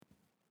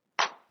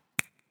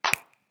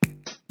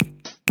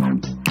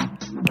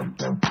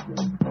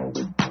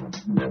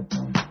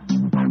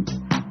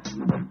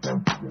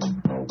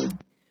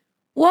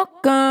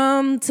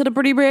Welcome to the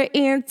Pretty Red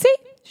ENT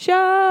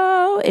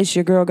Show. It's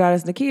your girl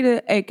goddess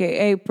Nikita,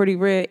 aka Pretty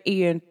Red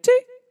ENT.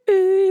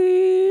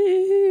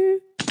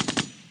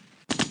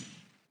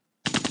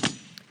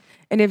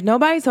 And if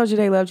nobody told you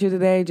they loved you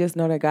today, just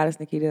know that goddess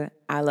Nikita,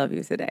 I love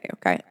you today,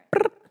 okay?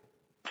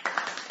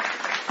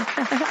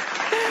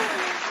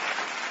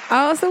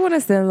 I also want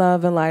to send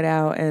love and light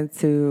out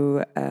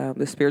into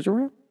the spiritual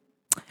realm.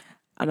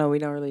 I know we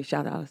don't really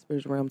shout out the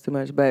spiritual realm too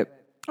much,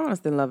 but I want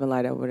to send love and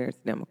light over there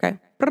to them, okay?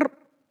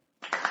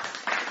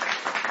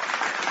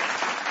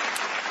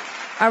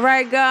 All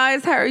right,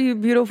 guys, how are you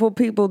beautiful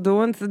people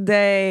doing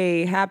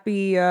today?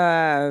 Happy,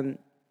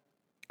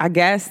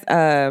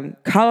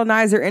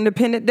 Colonizer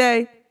Independent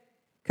Day.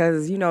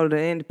 Because, you know,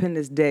 the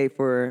Independence Day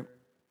for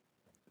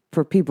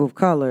people of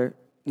color,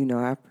 you know,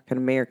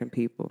 African-American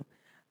people,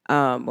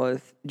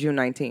 was June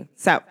 19th.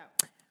 So,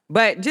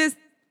 but just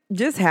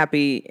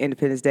happy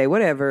Independence Day,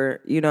 whatever.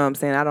 You know what I'm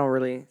saying? I don't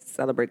really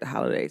celebrate the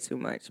holiday too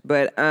much.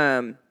 But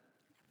I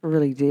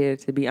really did,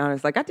 to be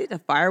honest. Like, I did the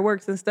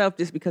fireworks and stuff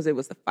just because it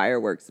was the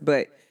fireworks.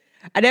 But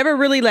I never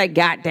really, like,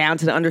 got down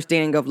to the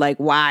understanding of, like,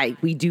 why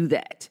we do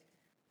that.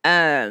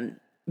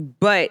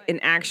 But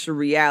in actual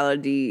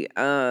reality,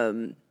 I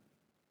don't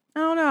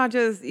know. I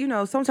just, you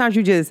know, sometimes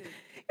you just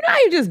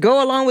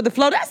go along with the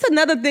flow. That's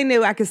another thing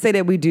that I could say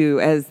that we do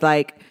as,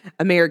 like,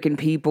 American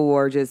people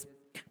or just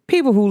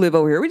people who live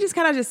over here. We just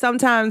kind of just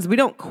sometimes we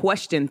don't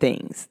question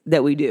things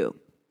that we do.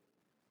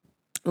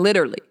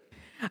 Literally.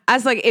 I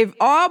was like, if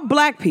all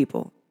black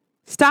people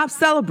stop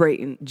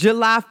celebrating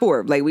July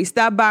 4th, like we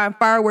stopped buying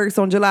fireworks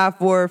on July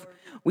 4th,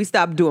 we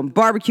stopped doing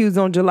barbecues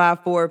on July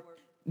 4th,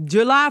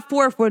 July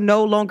 4th will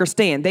no longer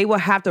stand. They will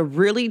have to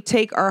really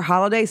take our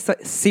holiday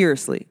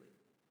seriously.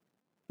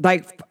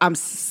 Like, I'm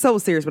so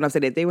serious when I say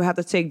that. They will have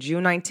to take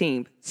June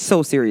 19th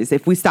so serious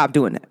if we stop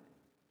doing that.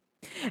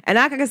 And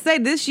like I can say,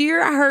 this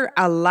year I heard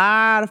a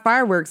lot of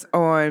fireworks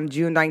on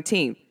June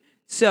 19th.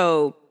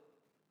 So,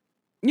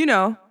 you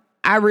know,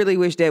 I really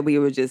wish that we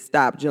would just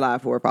stop July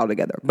 4th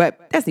altogether.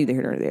 But that's neither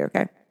here nor there,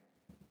 okay?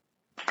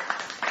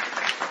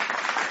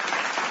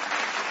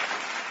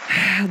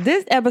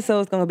 This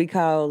episode is going to be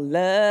called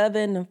Love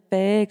and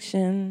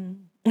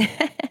Affection.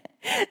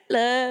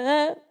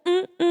 Love.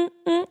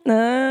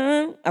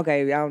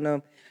 Okay, I don't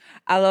know.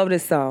 I love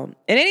this song.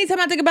 And anytime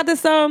I think about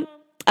this song,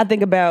 I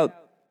think about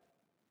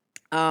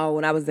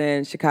when I was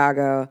in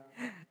Chicago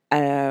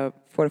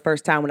for the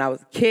first time when I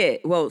was a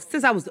kid. Well,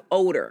 since I was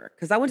older,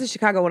 because I went to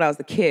Chicago when I was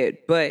a kid.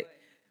 But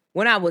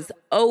when I was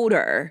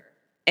older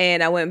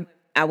and I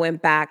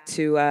went back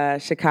to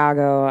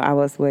Chicago, I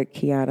was with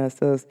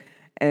Kiana.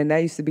 And that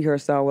used to be her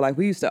song. Like,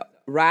 we used to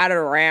ride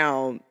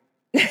around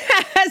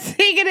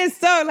singing this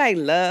song like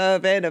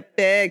Love and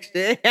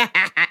Affection.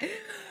 But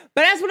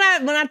that's when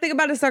I think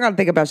about this song, I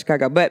think about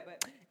Chicago.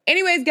 But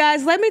anyways,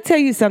 guys, let me tell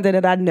you something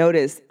that I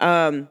noticed.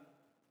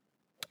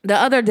 The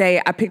other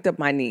day, I picked up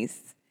my niece.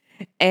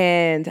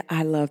 And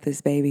I love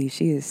this baby.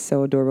 She is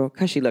so adorable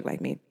because she looked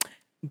like me.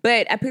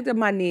 But I picked up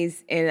my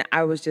niece and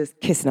I was just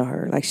kissing on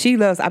her. Like, she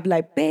loves, I'd be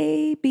like,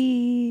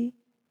 baby.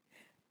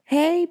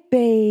 Hey,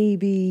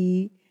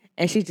 baby.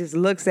 And she just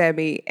looks at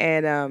me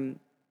and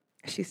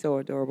she's so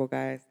adorable,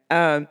 guys.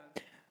 But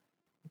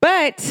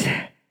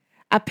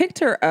I picked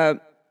her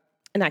up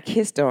and I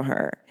kissed on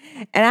her.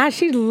 And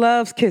she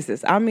loves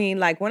kisses. I mean,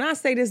 like, when I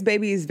say this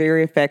baby is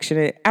very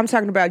affectionate, I'm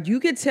talking about you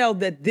could tell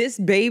that this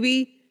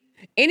baby,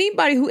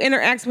 anybody who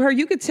interacts with her,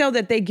 you could tell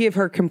that they give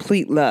her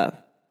complete love.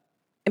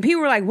 And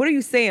people were like, what are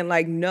you saying?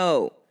 Like,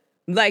 no.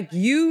 Like,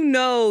 you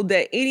know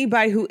that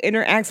anybody who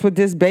interacts with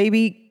this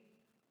baby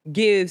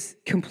gives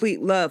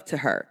complete love to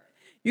her.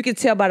 You can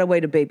tell by the way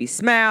the baby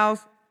smiles.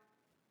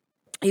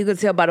 You can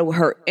tell by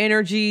her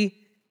energy.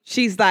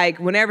 She's like,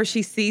 whenever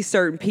she sees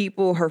certain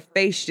people, her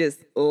face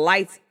just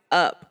lights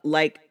up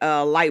like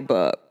a light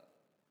bulb.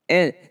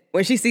 And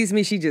when she sees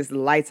me, she just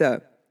lights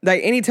up.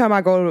 Like, anytime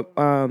I go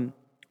to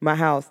my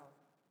house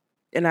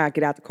and I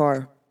get out the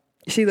car,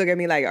 she look at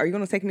me like, are you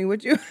going to take me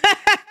with you? I'm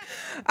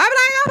like,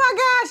 oh my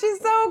gosh,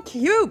 she's so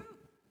cute.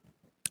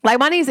 Like,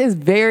 my niece is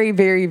very,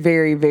 very,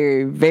 very,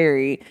 very,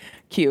 very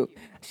cute.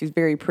 She's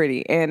very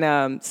pretty.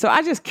 And so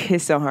I just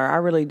kiss on her. I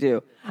really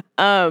do.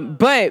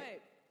 But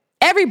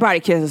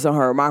everybody kisses on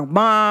her. My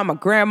mom, my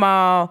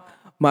grandma,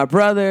 my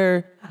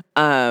brother.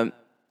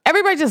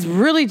 Everybody just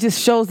really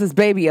just shows this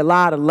baby a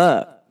lot of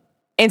love.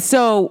 And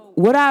so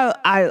what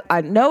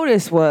I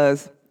noticed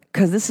was,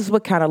 because this is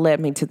what kind of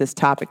led me to this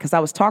topic, because I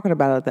was talking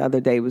about it the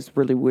other day. It was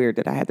really weird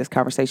that I had this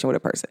conversation with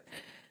a person.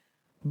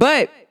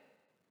 But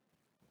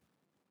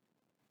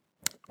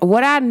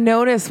what I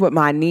noticed with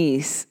my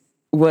niece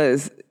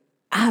was,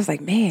 I was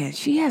like, man,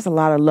 she has a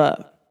lot of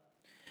love.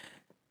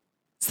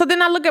 So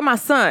then I look at my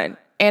son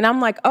and I'm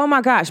like, oh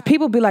my gosh,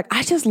 people be like,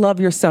 I just love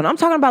your son. I'm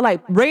talking about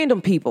like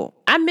random people.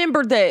 I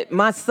remember that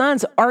my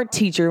son's art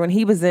teacher, when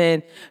he was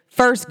in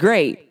first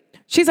grade,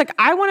 she's like,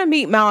 I want to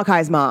meet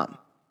Malachi's mom.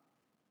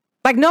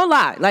 Like, no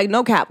lie, like,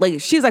 no cap.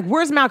 Like, she's like,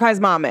 where's Malachi's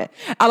mom at?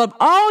 Out of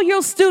all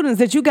your students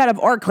that you got of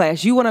art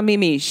class, you want to meet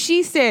me.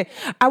 She said,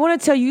 I want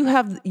to tell you,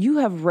 you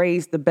have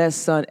raised the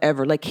best son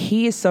ever. Like,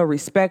 he is so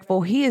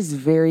respectful. He is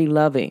very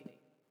loving.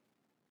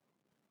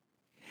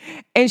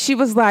 And she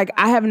was like,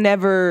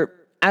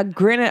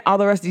 granted, all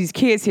the rest of these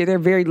kids here, they're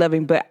very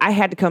loving, but I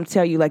had to come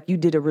tell you, like, you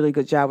did a really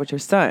good job with your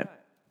son.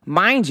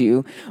 Mind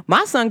you,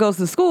 my son goes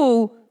to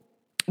school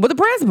with the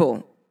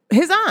principal.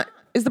 His aunt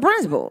is the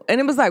principal. And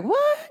it was like,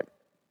 what?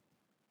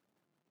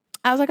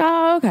 I was like,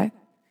 oh, okay.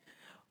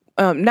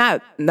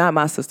 Not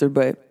my sister,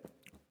 but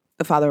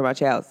the father of my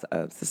child's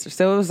sister.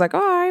 So it was like, all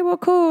right, well,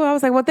 cool. I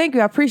was like, well, thank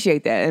you. I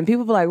appreciate that. And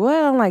people were like,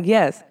 well, I'm like,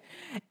 yes.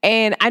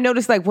 And I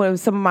noticed, like, when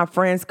some of my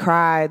friends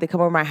cry, they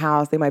come over my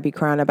house, they might be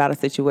crying about a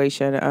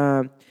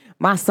situation.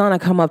 My son, I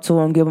come up to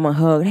him, give him a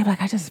hug, and they're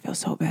like, I just feel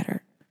so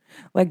better.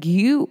 Like,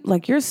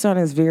 your son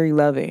is very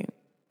loving.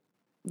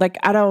 Like,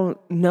 I don't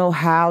know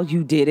how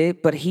you did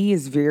it, but he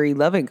is very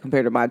loving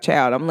compared to my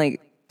child. I'm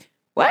like,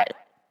 what?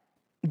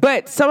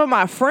 But some of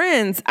my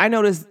friends, I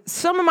noticed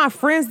some of my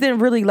friends didn't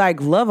really like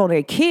love on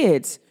their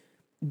kids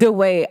the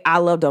way I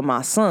loved on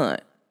my son.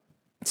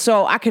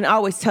 So I can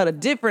always tell the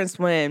difference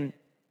when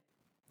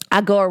I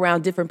go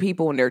around different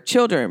people and their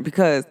children,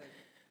 because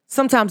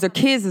sometimes their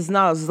kids is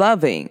not as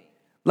loving.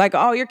 Like,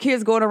 oh, your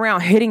kids going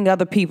around hitting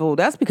other people.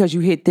 That's because you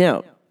hit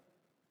them.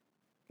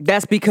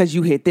 That's because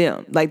you hit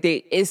them. Like,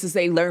 it's just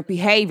they learn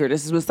behavior.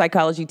 This is what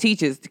psychology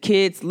teaches. The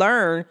kids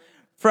learn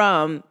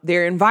from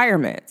their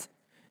environment.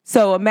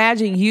 So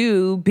imagine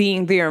you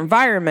being their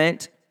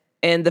environment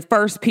and the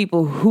first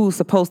people who's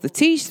supposed to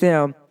teach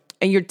them,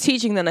 and you're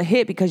teaching them to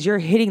hit because you're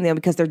hitting them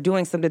because they're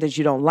doing something that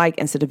you don't like,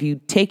 instead of you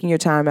taking your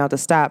time out to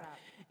stop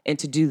and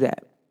to do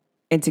that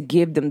and to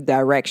give them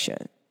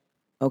direction.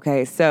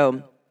 Okay,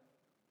 so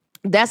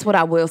that's what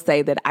I will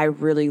say that I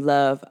really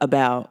love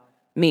about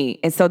me.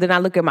 And so then I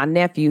look at my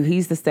nephew,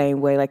 he's the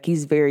same way. Like,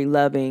 he's very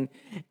loving.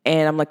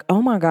 And I'm like,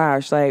 oh my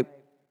gosh, like,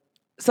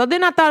 so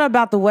then I thought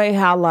about the way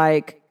how,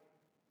 like,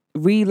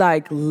 we,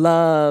 like,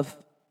 love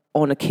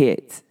on the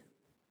kids.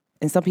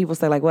 And some people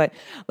say, like, what?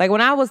 Like,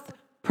 when I was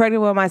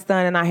pregnant with my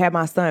son and I had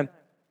my son,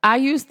 I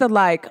used to,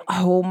 like,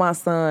 hold my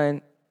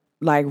son,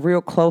 like,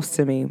 real close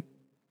to me.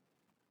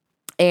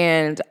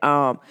 And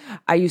I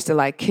used to,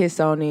 like, kiss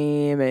on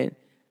him and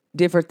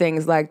different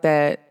things like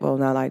that. Well,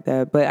 not like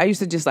that, but I used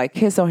to just, like,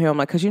 kiss on him.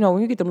 Like, because, you know,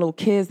 when you get them little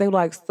kids, they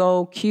like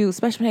so cute,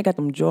 especially when they got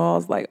them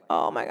jaws. Like,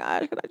 oh my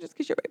gosh, can I just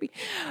kiss your baby?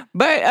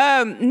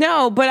 But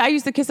no, but I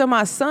used to kiss on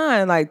my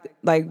son,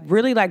 like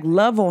really, like,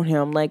 love on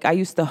him. Like, I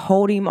used to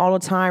hold him all the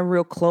time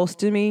real close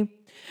to me.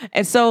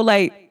 And so,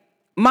 like,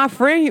 my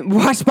friend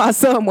watched my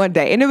son one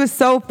day, and it was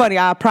so funny,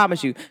 I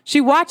promise you. She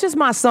watches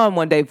my son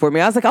one day for me.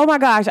 I was like, oh my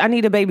gosh, I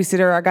need a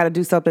babysitter. I got to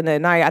do something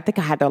at night. I think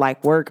I had to,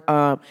 like, work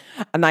a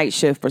night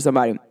shift for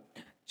somebody.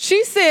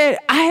 She said,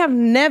 I have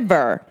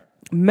never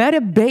met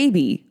a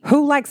baby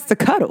who likes to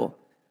cuddle.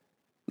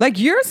 Like,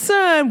 your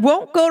son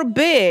won't go to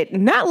bed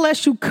not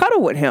unless you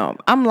cuddle with him.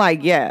 I'm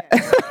like, yeah.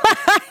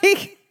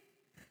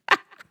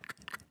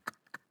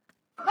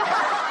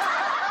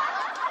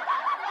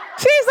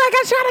 She's like,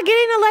 I tried to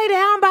get him to lay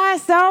down by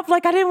himself.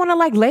 Like, I didn't want to,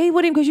 like, lay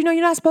with him because, you know,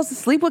 you're not supposed to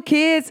sleep with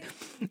kids.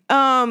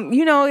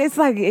 You know, it's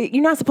like,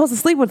 you're not supposed to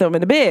sleep with them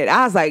in the bed.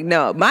 I was like,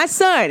 no, my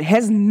son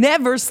has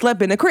never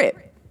slept in the crib.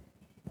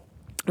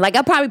 Like,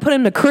 I probably put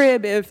him in the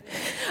crib if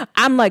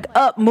I'm, like,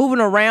 up, moving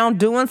around,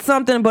 doing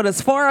something. But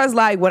as far as,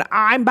 like, when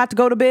I'm about to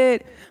go to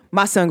bed,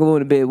 my son go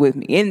to bed with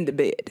me, in the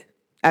bed.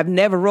 I've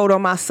never rode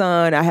on my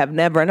son. I have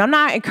never. And I'm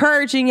not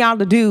encouraging y'all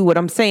to do what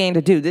I'm saying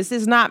to do. This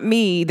is not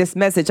me, this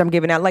message I'm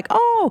giving out. Like,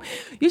 oh,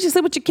 you should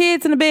sleep with your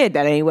kids in the bed.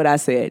 That ain't what I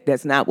said.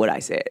 That's not what I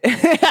said.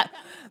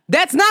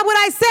 That's not what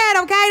I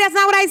said, okay? That's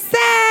not what I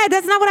said.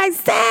 That's not what I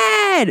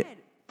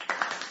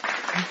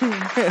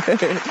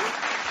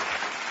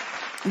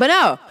said. But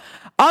no.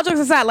 All jokes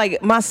aside,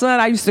 like, my son,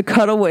 I used to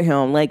cuddle with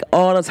him, like,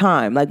 all the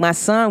time. Like, my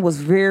son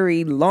was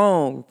very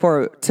long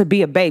to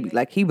be a baby.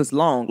 Like, he was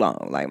long.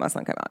 Like, my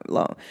son came out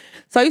long.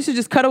 So I used to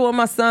just cuddle with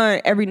my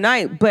son every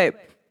night. But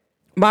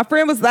my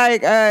friend was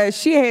like,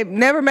 she had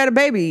never met a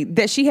baby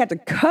that she had to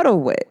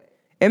cuddle with.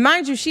 And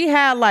mind you, she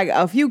had, like,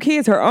 a few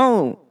kids her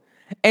own.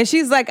 And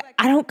she's like,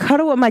 I don't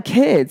cuddle with my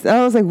kids. And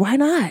I was like, why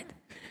not?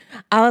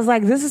 I was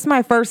like, this is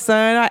my first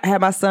son. I had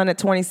my son at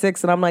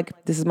 26, and I'm like,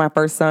 this is my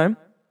first son.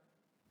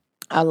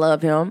 I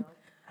love him.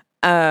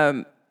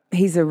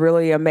 He's a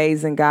really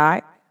amazing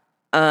guy.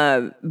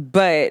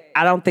 But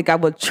I don't think I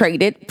would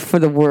trade it for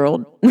the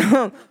world.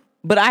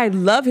 But I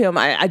love him.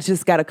 I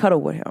just got to cuddle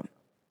with him.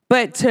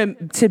 But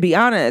to be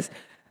honest,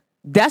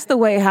 that's the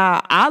way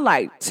how I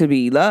like to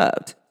be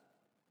loved.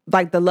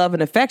 Like, the love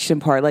and affection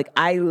part. Like,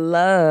 I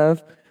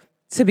love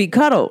to be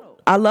cuddled.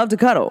 I love to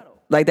cuddle.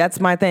 Like, that's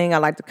my thing. I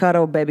like to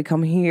cuddle. Baby,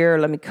 come here.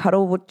 Let me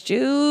cuddle with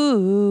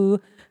you.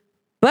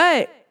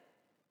 But,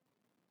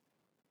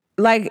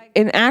 like,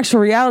 in actual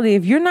reality,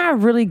 if you're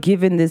not really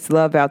giving this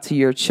love out to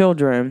your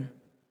children,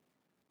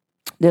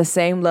 the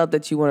same love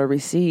that you want to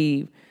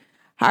receive,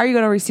 how are you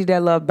going to receive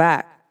that love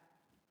back?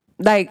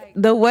 Like,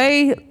 the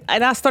way,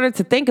 and I started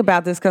to think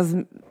about this because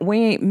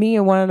me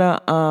and one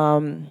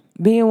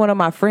of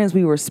my friends,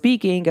 we were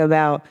speaking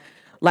about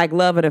like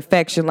love and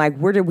affection, like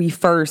where did we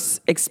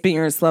first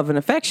experience love and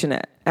affection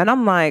at? And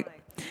I'm like,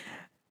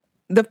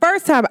 the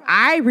first time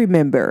I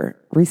remember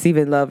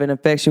receiving love and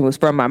affection was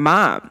from my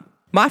mom.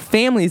 My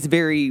family is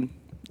very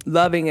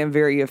loving and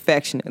very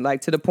affectionate,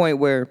 like to the point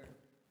where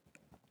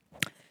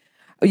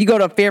you go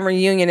to a family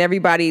reunion,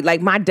 everybody,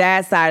 like my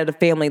dad's side of the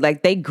family,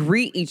 like they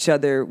greet each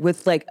other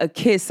with like a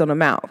kiss on the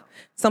mouth.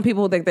 Some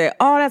people think that,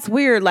 oh, that's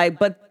weird. Like,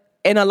 but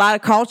in a lot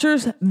of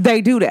cultures,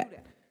 they do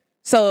that.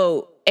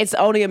 So it's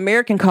only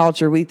American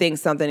culture we think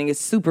something is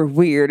super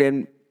weird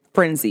and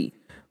frenzy.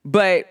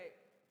 But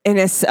in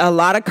a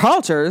lot of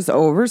cultures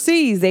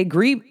overseas, they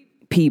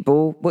greet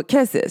people with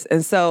kisses.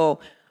 And so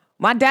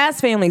my dad's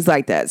family's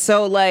like that.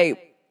 So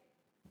like,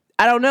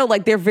 I don't know,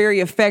 like they're very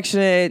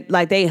affectionate.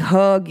 Like they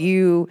hug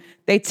you.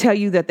 They tell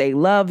you that they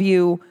love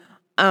you.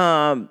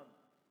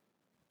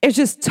 It's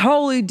just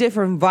totally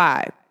different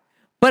vibe.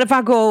 But if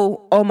I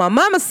go on my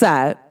mama's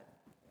side,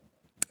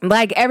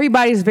 like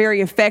everybody's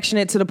very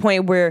affectionate to the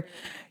point where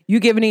you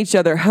giving each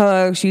other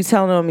hugs, you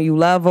telling them you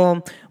love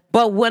them.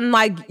 But when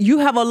like you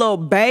have a little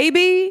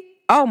baby,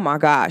 oh my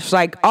gosh,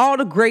 like all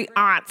the great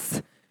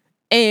aunts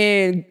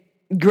and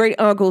great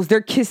uncles,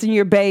 they're kissing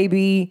your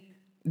baby.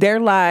 They're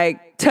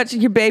like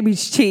touching your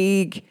baby's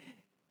cheek,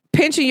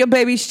 pinching your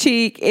baby's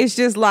cheek. It's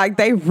just like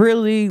they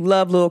really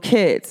love little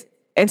kids.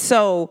 And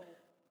so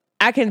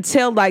I can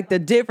tell like the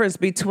difference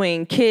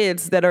between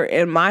kids that are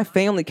in my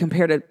family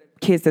compared to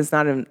kids that's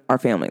not in our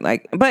family.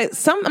 Like, but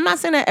I'm not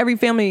saying that every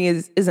family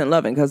isn't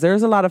loving, because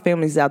there's a lot of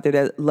families out there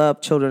that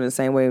love children the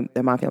same way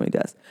that my family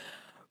does.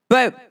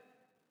 But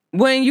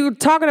when you're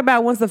talking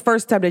about when's the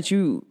first time that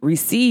you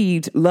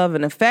received love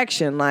and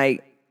affection,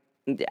 like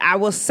I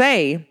will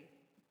say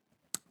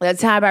the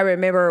time I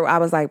remember I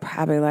was like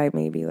probably like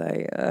maybe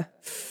like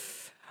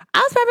I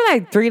was probably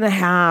like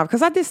 3.5,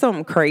 because I did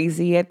something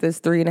crazy at this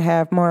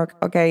 3.5 mark.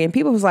 Okay. And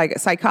people was like,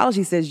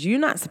 psychology says you're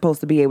not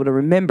supposed to be able to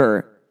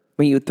remember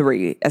when you're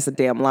 3. That's a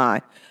damn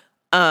lie.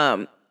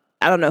 I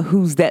don't know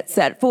who's that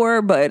set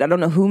for, but I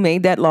don't know who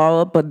made that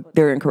law up, but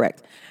they're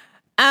incorrect.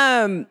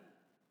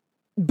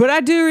 But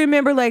I do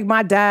remember like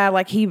my dad,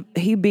 like he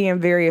being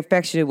very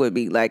affectionate with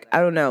me. Like, I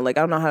don't know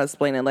how to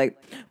explain it. Like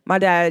my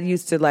dad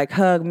used to like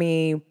hug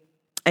me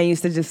and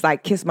used to just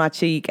like kiss my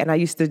cheek, and I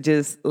used to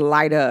just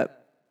light up.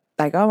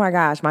 Like, oh my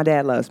gosh, my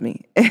dad loves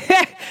me.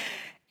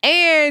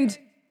 And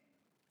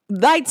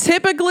like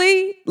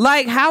typically,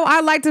 like how I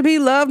like to be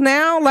loved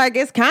now, like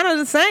it's kind of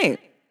the same.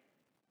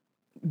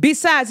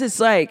 Besides, it's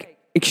like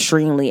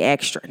extremely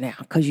extra now,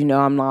 because you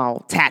know I'm all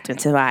tapped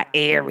into my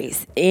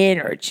Aries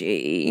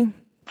energy.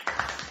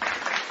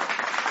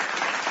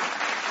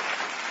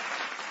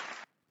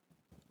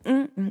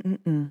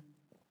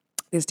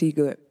 This tea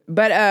good.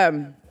 But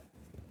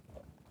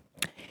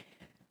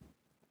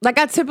like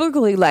I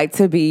typically like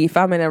to be, if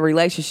I'm in a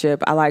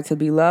relationship, I like to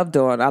be loved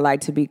on. I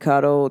like to be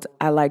cuddled.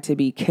 I like to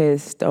be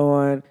kissed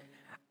on.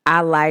 I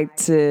like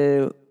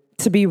to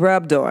be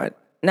rubbed on.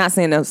 Not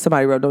saying that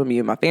somebody rubbed on me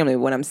in my family.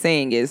 What I'm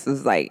saying is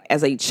like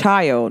as a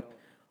child,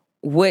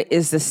 what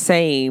is the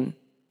same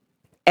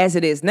as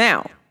it is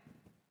now?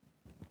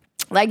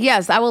 Like,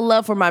 yes, I would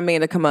love for my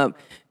man to come up,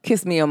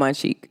 kiss me on my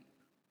cheek.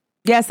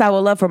 Yes, I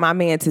would love for my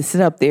man to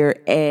sit up there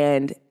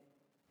and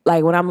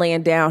like when I'm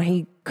laying down,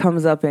 he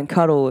comes up and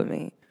cuddle with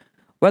me.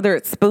 Whether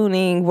it's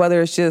spooning,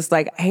 whether it's just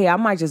like, hey, I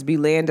might just be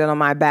laying down on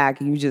my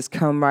back and you just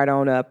come right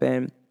on up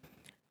and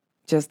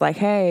just like,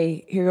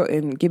 hey, here,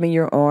 and give me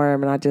your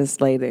arm, and I just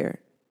lay there.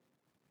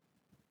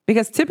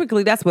 Because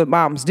typically that's what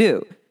moms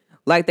do.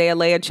 Like they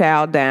lay a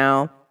child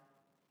down,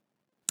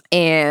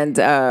 and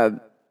I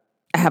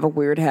have a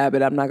weird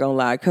habit, I'm not gonna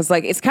lie. Because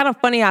like it's kind of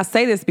funny I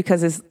say this,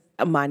 because it's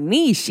my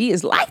niece, she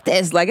is like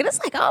this. Like, and it's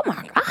like, oh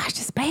my gosh,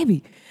 this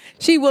baby.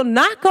 She will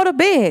not go to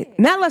bed,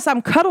 not unless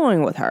I'm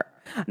cuddling with her.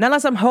 Not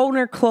unless I'm holding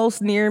her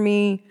close near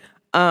me.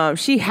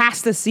 She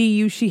has to see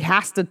you. She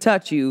has to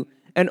touch you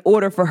in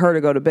order for her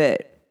to go to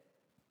bed.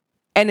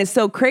 And it's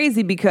so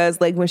crazy because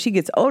like when she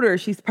gets older,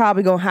 she's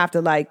probably going to have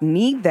to like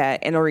need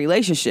that in a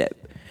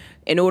relationship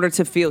in order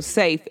to feel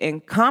safe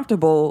and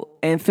comfortable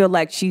and feel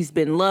like she's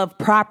been loved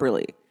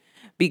properly,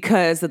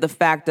 because of the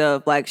fact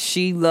of like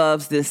she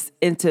loves this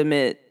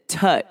intimate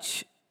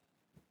touch.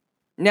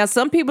 Now,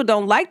 some people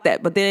don't like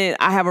that, but then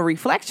I have a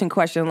reflection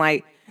question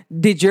like,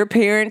 did your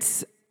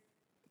parents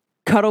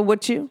cuddle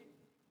with you?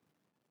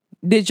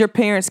 Did your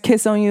parents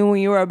kiss on you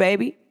when you were a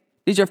baby?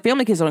 Did your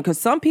family kiss on you? Because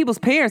some people's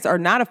parents are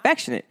not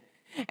affectionate.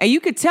 And you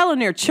could tell in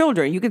their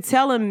children, you could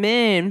tell in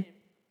men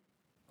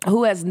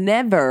who has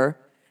never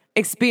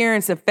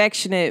experienced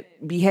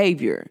affectionate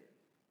behavior.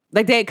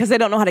 Like because they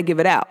don't know how to give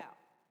it out.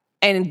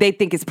 And they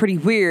think it's pretty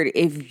weird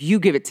if you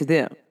give it to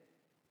them.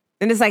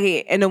 And it's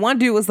like, and the one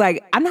dude was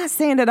like, I'm not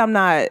saying that I'm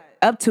not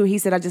up to it. He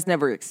said, I just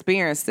never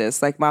experienced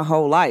this like my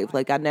whole life.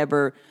 Like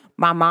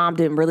my mom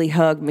didn't really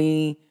hug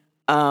me.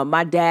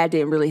 My dad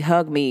didn't really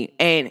hug me.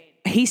 And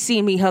he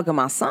seen me hugging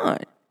my son.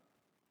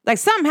 Like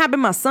something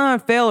happened, my son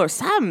fell or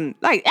something.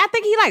 Like I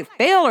think he like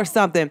fell or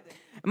something.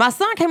 My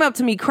son came up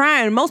to me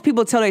crying. Most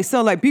people tell their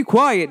son, like, be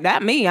quiet.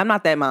 Not me. I'm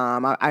not that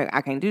mom.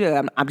 I can't do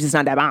that. I'm just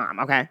not that mom,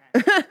 okay?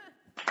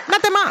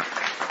 Not that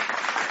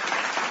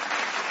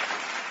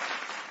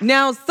mom.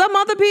 Now, some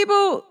other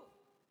people,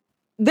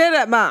 they're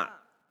that mom.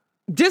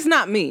 Just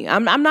not me.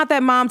 I'm not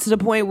that mom to the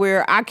point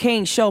where I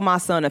can't show my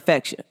son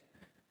affection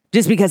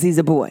just because he's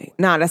a boy.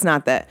 No, that's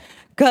not that.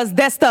 Because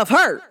that stuff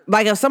hurt.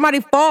 Like if somebody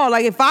fall,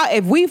 like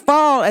if we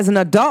fall as an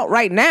adult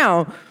right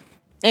now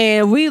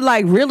and we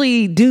like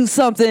really do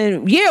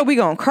something, yeah, we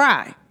gonna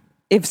cry.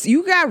 If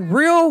you got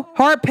real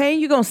heart pain,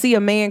 you're gonna see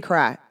a man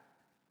cry.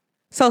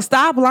 So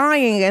stop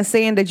lying and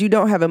saying that you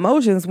don't have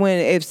emotions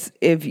when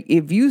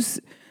if you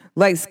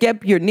like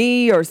skip your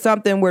knee or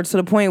something where to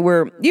the point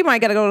where you might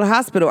got to go to the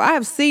hospital. I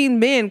have seen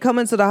men come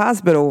into the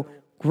hospital,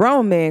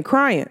 grown men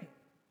crying.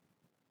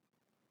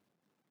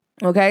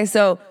 Okay,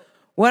 so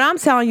what I'm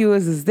telling you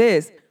is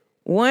this.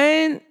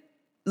 When,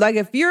 like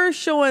if you're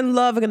showing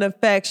love and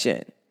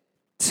affection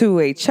to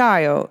a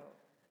child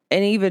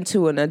and even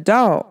to an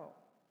adult,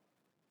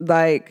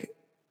 like,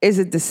 is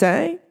it the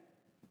same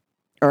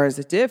or is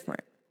it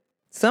different?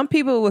 Some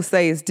people will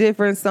say it's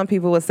different. Some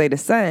people will say the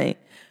same.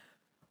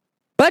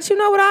 But you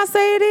know what I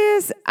say it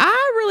is?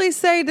 I really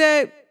say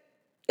that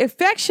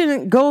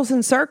affection goes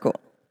in circle.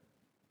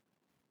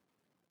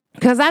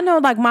 Because I know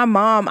like my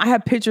mom, I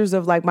have pictures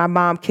of like my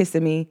mom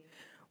kissing me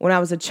when I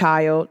was a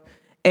child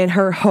and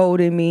her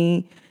holding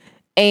me.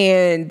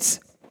 And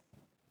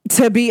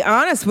to be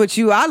honest with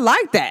you, I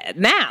like that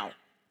now.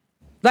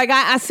 Like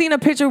I seen a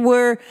picture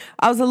where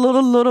I was a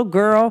little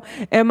girl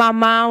and my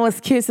mom was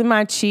kissing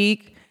my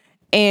cheek.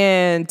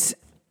 And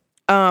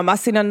I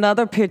seen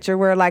another picture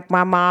where like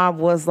my mom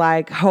was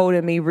like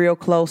holding me real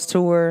close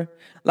to her,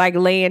 like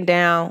laying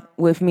down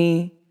with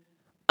me.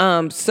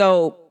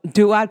 So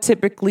do I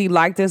typically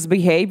like this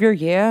behavior?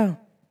 Yeah,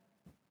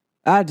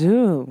 I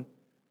do.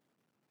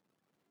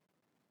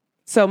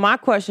 So my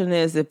question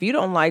is, if you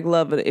don't like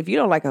love, if you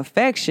don't like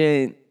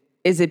affection,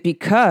 is it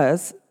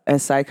because, a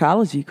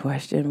psychology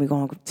question, we're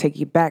going to take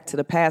you back to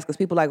the past because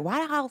people are like,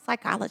 why are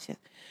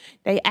psychologists?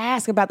 They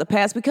ask about the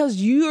past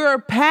because your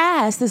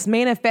past is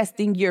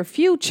manifesting your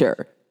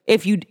future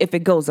if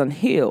it goes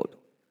unhealed.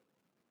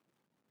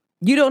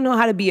 You don't know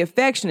how to be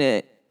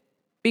affectionate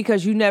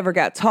because you never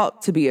got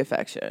taught to be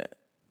affectionate.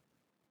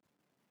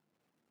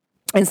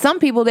 And some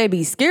people, they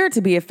be scared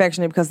to be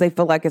affectionate because they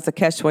feel like it's a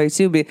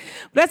catch-22. But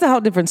that's a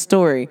whole different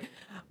story.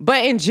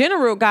 But in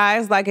general,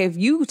 guys, like if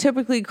you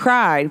typically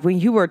cried when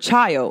you were a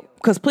child,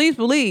 because please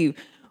believe,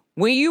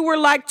 when you were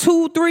like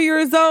 2, 3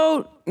 years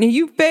old and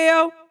you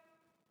fell,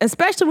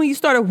 especially when you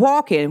started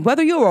walking,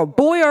 whether you were a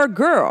boy or a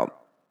girl,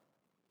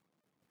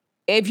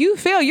 if you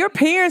fell, your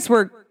parents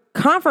were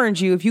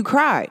comforting you if you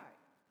cried.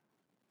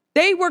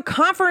 They were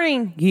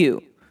comforting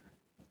you.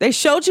 They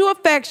showed you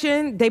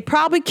affection. They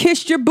probably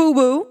kissed your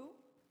boo-boo.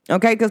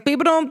 Okay, because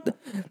people don't,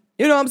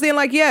 you know what I'm saying?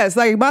 Like, yes,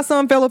 like my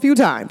son fell a few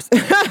times.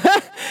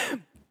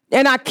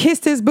 And I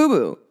kissed his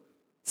boo-boo.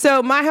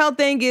 So my whole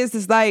thing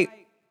is like,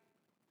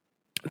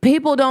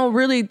 people don't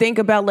really think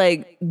about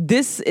like,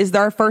 this is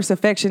our first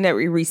affection that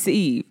we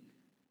receive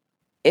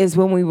is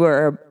when we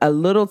were a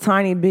little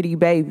tiny bitty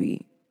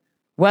baby.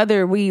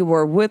 Whether we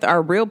were with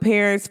our real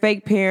parents,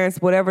 fake parents,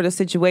 whatever the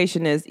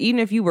situation is, even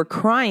if you were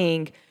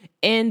crying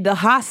in the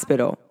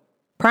hospital.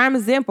 Prime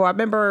example, I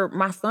remember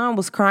my son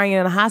was crying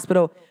in the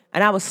hospital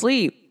and I was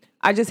asleep.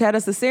 I just had a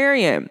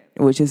cesarean,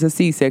 which is a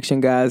C-section,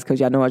 guys, because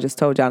y'all know I just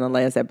told y'all in the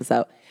last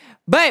episode.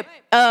 But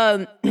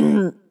but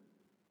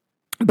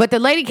the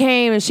lady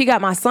came and she got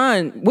my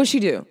son. What'd she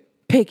do?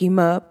 Pick him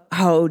up,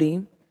 hold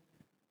him.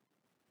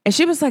 And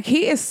she was like,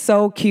 he is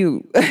so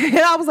cute. And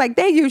I was like,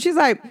 thank you. She's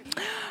like,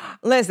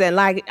 listen,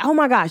 like, oh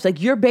my gosh, like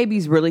your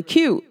baby's really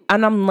cute.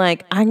 And I'm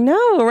like, I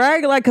know,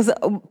 right? Like, because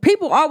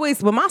people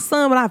always, when I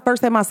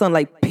first had my son,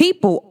 like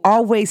people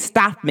always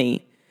stop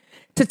me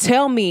to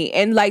tell me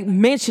and like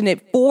mention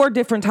it 4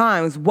 different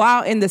times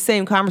while in the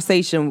same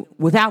conversation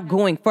without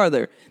going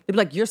further. They'd be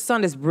like, your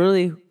son is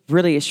really,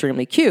 really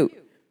extremely cute.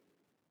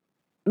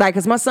 Like,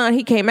 cause my son,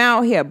 he came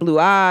out, he had blue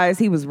eyes,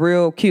 he was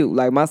real cute.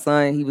 Like my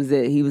son, he was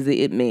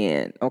the it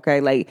man.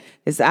 Okay, like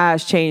his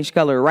eyes changed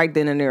color right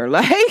then and there.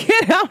 Like,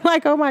 and I'm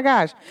like, oh my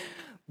gosh.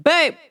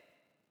 But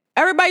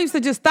everybody used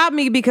to just stop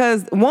me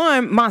because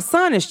one, my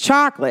son is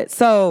chocolate.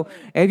 So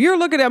if you're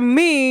looking at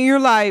me, you're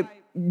like,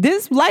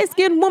 this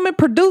light-skinned woman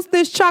produced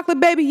this chocolate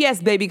baby?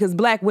 Yes, baby, because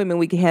black women,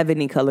 we can have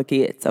any color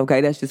kids.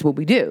 Okay, that's just what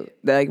we do.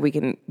 Like we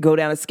can go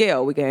down a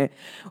scale. We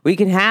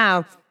can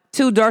have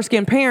 2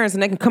 dark-skinned parents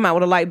and they can come out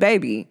with a light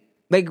baby.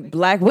 Like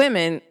black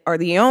women are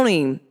the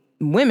only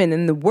women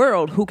in the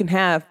world who can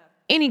have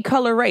any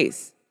color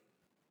race,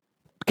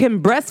 can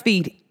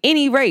breastfeed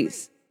any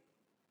race,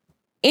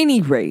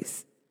 any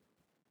race.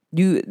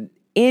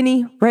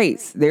 Any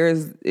race.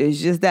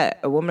 It's just that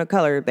a woman of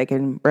color, they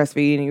can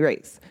breastfeed any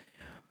race.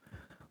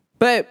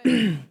 But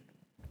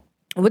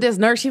with this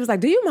nurse, she was like,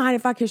 do you mind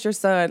if I kiss your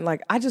son?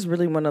 Like, I just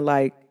really want to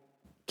like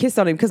kiss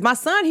on him. Because my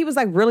son, he was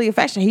like really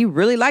affectionate. He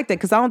really liked it.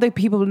 Because I don't think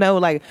people know,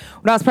 like,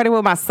 when I was pregnant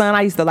with my son,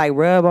 I used to like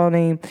rub on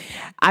him.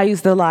 I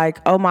used to like,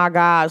 oh my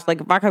gosh, like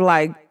if I could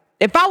like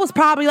If I was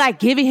probably like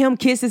giving him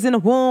kisses in the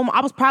womb, I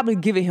was probably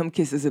giving him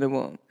kisses in the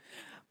womb.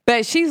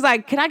 But she's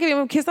like, can I give him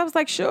a kiss? I was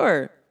like,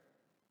 sure.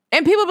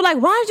 And people be like,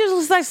 why did you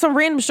just like some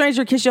random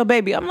stranger kiss your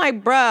baby? I'm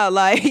like, bruh,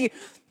 like,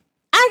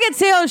 I can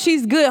tell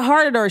she's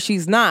good-hearted or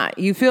she's not.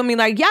 You feel me?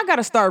 Like, y'all got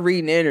to start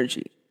reading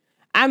energy.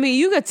 I mean,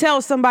 you could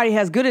tell somebody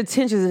has good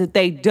intentions if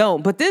they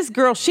don't. But this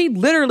girl, she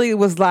literally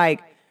was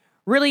like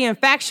really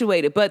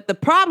infatuated. But the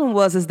problem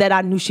is that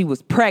I knew she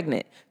was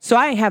pregnant. So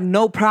I didn't have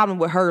no problem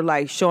with her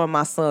like showing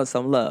my son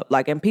some love.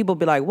 Like, and people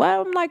be like,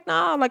 well, I'm like,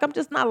 nah, like, I'm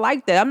just not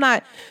like that. I'm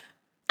not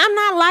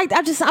like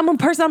that. I'm a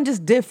person, I'm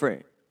just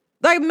different.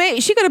 Like,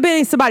 she could have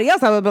been somebody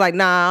else. I would be like,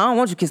 nah, I don't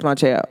want you to kiss my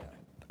child.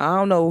 I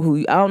don't know who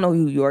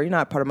you are. You're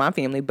not part of my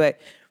family. But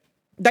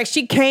like,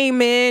 she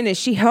came in and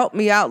she helped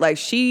me out. Like,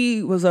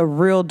 she was a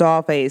real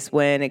doll face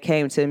when it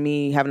came to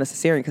me having a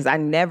cesarean, because I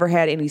never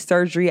had any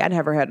surgery. I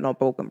never had no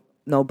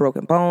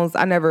broken bones.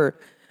 I never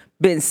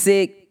been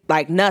sick,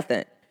 like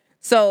nothing.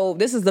 So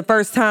this is the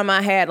first time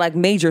I had like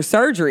major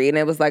surgery, and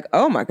it was like,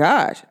 oh my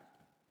gosh.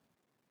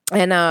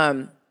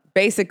 And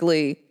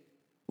basically,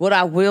 what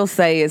I will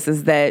say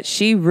is that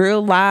she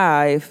real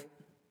life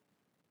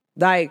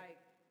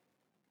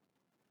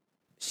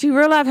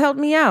helped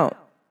me out.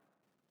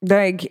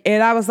 Like,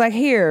 and I was like,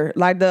 here,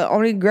 like the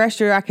only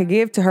gesture I could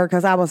give to her,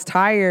 because I was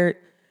tired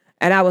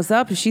and I was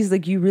up, and she's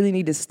like, you really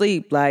need to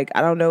sleep. Like,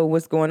 I don't know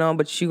what's going on,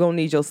 but you gonna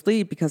need your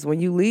sleep, because when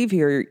you leave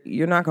here,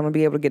 you're not gonna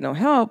be able to get no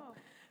help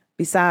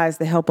besides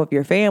the help of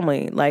your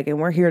family. Like, and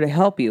we're here to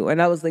help you.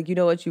 And I was like, you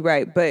know what, you're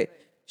right. But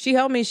she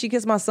helped me. She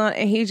kissed my son,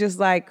 and he just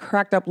like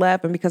cracked up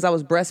laughing because I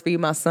was breastfeeding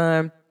my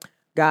son.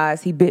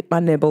 Guys, he bit my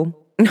nipple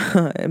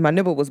and my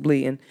nipple was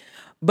bleeding.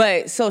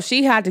 But so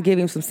she had to give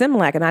him some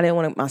Similac, and I didn't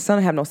want my son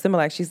to have no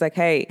Similac. She's like,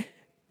 hey,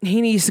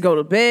 he needs to go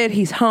to bed.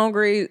 He's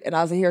hungry. And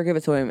I was like, here, give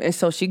it to him. And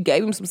so she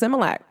gave him some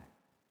Similac.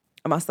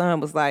 And my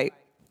son was like,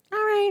 all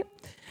right.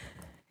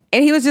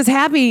 And he was just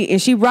happy, and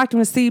she rocked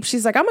him to sleep.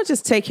 She's like, I'm going to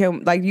just take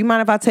him. Like, you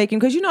mind if I take him?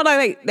 Because, you know,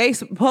 like they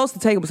supposed to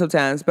take him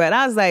sometimes. But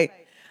I was like,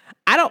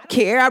 I don't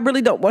care. I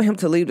really don't want him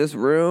to leave this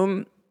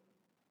room.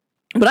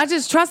 But I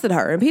just trusted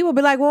her. And people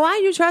be like, well, why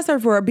you trust her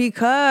for?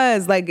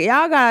 Because, like,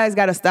 y'all guys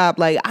got to stop.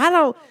 Like, I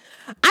don't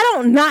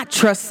not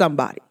trust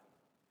somebody.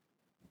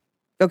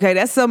 Okay,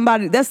 that's some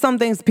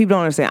things people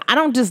don't understand. I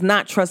don't just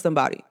not trust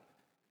somebody.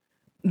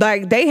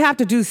 Like, they have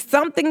to do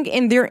something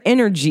in their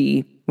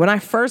energy when I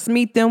first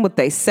meet them, what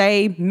they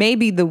say,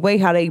 maybe the way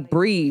how they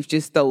breathe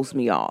just throws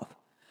me off.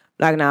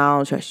 Like, nah, I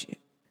don't trust you.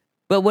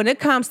 But when it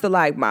comes to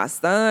like my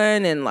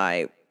son and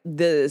like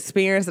the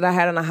experience that I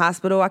had in the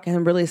hospital, I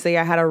can really say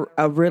I had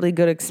a really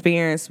good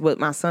experience with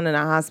my son in the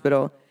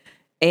hospital.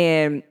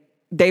 And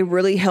they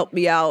really helped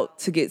me out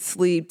to get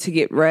sleep, to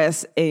get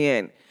rest.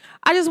 And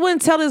I just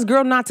wouldn't tell this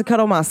girl not to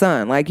cuddle my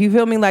son. Like, you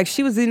feel me? Like,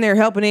 she was in there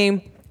helping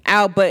him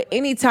out. But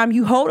anytime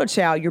you hold a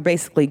child, you're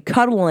basically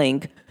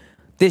cuddling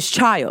this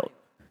child.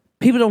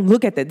 People don't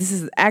look at that. This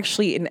is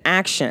actually an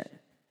action.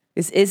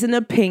 This is an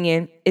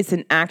opinion. It's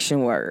an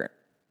action word.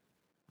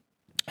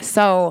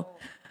 So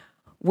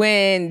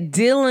when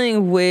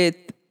dealing with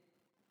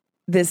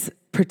this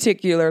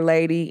particular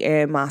lady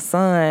and my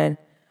son,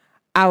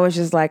 I was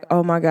just like,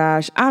 oh my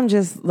gosh, I'm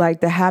just like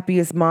the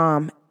happiest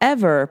mom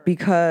ever,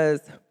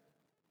 because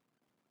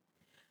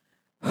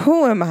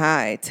who am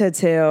I to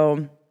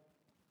tell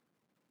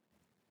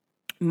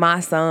my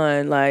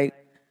son like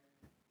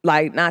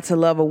not to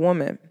love a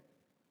woman?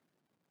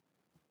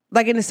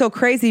 Like, and it's so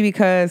crazy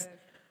because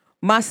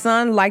my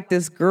son liked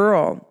this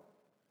girl,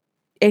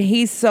 and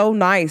he's so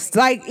nice.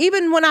 Like,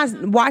 even when I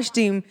watched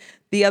him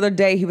the other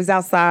day, he was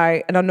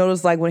outside, and I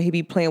noticed like when he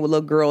be playing with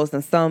little girls,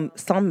 and some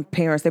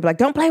parents, they be like,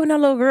 don't play with no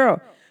little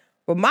girl.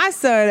 But my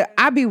son,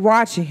 I be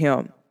watching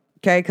him,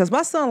 okay? Because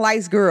my son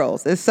likes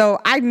girls. And so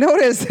I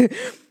noticed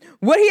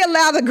what he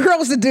allowed the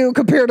girls to do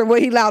compared to what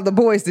he allowed the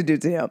boys to do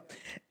to him.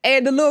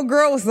 And the little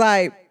girl was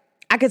like,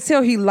 I could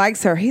tell he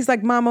likes her. He's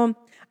like, Mama,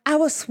 I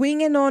was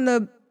swinging on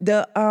the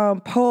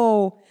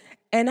pole,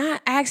 and I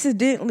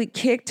accidentally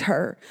kicked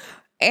her.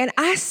 And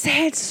I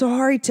said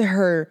sorry to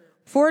her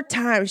 4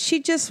 times. She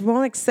just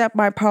won't accept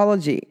my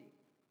apology.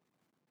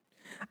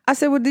 I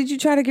said, well, did you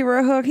try to give her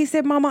a hug? He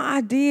said, Mama,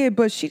 I did,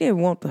 but she didn't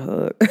want the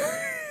hug.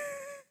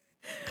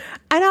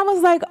 And I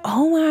was like,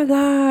 oh my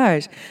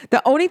gosh.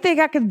 The only thing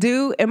I could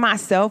do in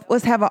myself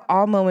was have an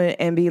awe moment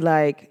and be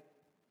like,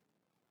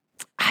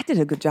 I did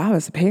a good job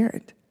as a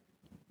parent.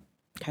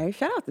 Okay,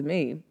 shout out to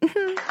me.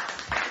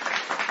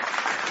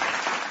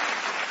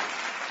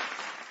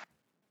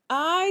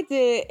 I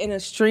did an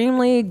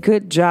extremely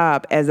good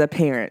job as a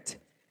parent.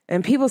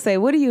 And people say,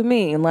 what do you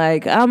mean?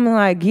 Like, I'm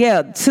like,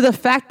 yeah, to the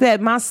fact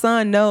that my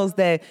son knows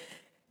that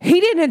he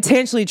didn't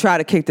intentionally try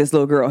to kick this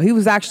little girl. He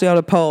was actually on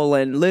a pole,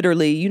 and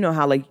literally, you know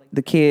how like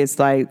the kids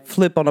like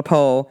flip on a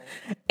pole,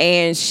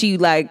 and she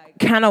like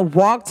kind of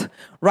walked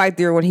right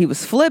there when he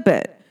was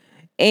flipping.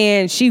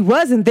 And she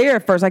wasn't there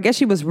at first. I guess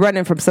she was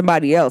running from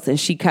somebody else, and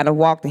she kind of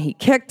walked and he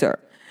kicked her.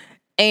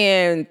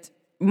 And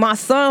my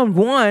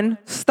son,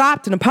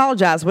 stopped and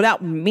apologized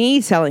without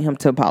me telling him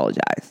to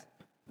apologize.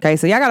 Okay,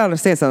 so y'all got to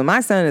understand something.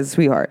 My son is a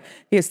sweetheart.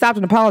 He had stopped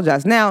and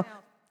apologized. Now,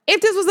 if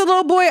this was a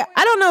little boy,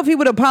 I don't know if he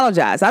would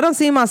apologize. I don't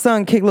see my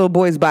son kick little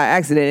boys by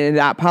accident and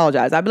I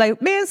apologize. I'd be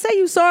like, man, say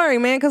you sorry,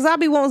 man, because I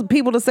be wanting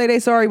people to say they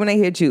sorry when they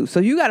hit you. So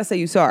you got to say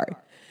you sorry.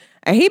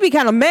 And he be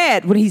kind of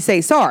mad when he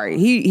say sorry.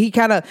 He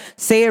kind of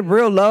say it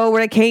real low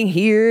where they can't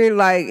hear it.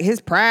 Like,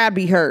 his pride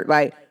be hurt.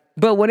 Like,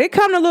 but when it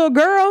come to little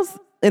girls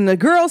and the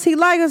girls he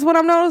like is what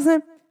I'm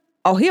noticing,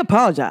 oh, he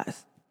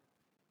apologized.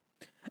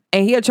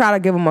 And he'll try to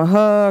give him a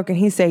hug and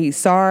he say he's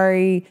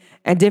sorry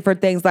and different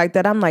things like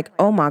that. I'm like,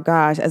 oh my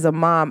gosh, as a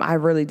mom, I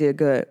really did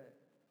good.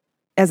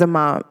 As a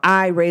mom,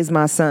 I raised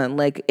my son.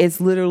 Like, it's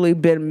literally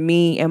been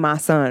me and my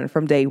son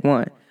from day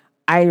one.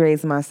 I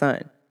raised my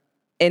son.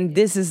 And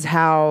this is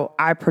how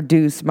I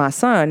produce my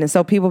son. And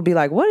so people be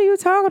like, what are you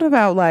talking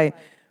about? Like,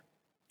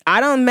 I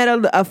done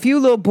met a few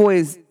little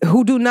boys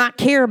who do not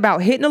care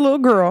about hitting a little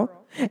girl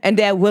and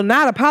that will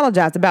not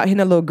apologize about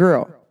hitting a little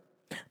girl.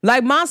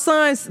 Like, my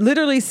son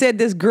literally said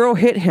this girl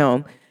hit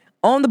him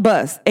on the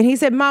bus. And he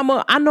said,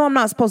 Mama, I know I'm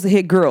not supposed to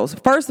hit girls.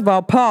 First of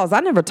all, pause.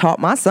 I never taught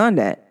my son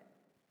that.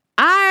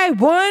 I,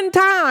 one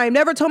time,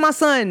 never told my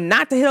son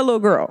not to hit a little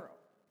girl.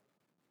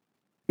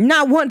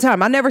 Not one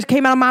time. I never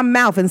came out of my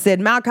mouth and said,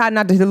 Malachi,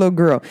 not to hit a little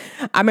girl.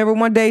 I remember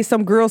one day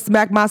some girl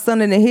smacked my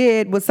son in the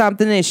head with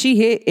something and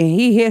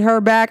he hit her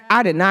back.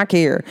 I did not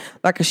care.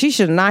 Like, she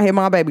should not hit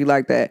my baby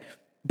like that.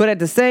 But at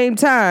the same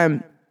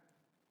time,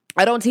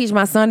 I don't teach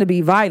my son to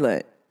be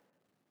violent.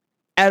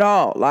 At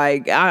all.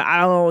 Like,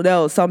 I don't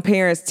know. Some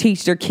parents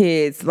teach their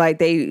kids like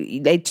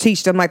they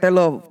teach them like they're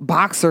little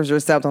boxers or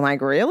something.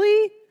 Like,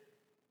 really?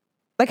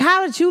 Like,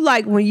 how did you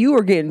like when you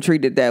were getting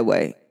treated that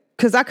way?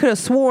 Because I could have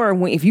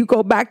sworn if you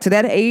go back to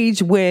that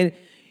age when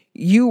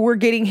you were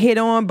getting hit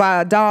on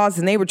by dogs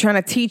and they were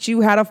trying to teach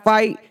you how to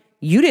fight,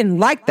 you didn't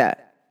like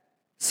that.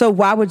 So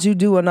why would you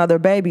do another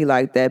baby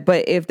like that?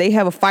 But if they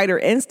have a fighter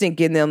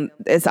instinct in them,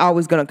 it's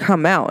always going to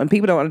come out. And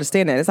people don't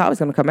understand that. It's always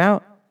going to come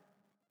out.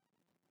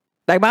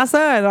 Like my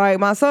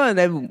son,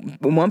 that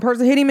one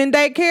person hit him in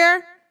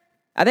daycare.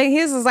 I think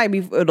his was like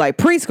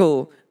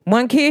preschool.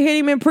 One kid hit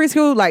him in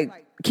preschool, like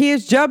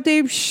kids jumped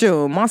him.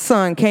 Sure, my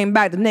son came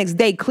back the next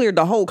day, cleared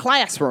the whole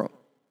classroom.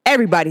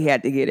 Everybody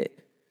had to get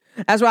it.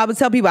 That's why I would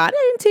tell people, I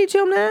didn't teach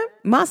him that.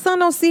 My son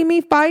don't see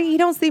me fight. He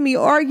don't see me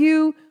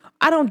argue.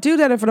 I don't do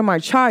that in front of my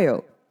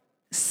child.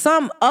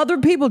 Some other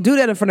people do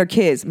that in front of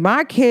kids.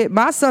 My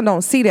son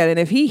don't see that. And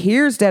if he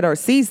hears that or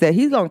sees that,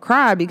 he's going to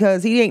cry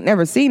because he ain't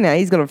never seen that.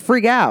 He's going to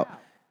freak out.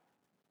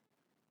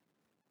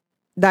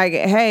 Like,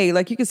 hey,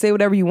 like, you can say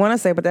whatever you want to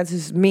say, but that's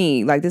just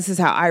me. Like, this is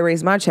how I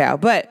raise my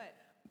child. But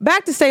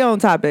back to stay on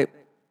topic.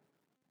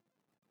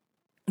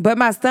 But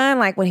my son,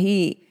 like, when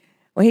he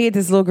hit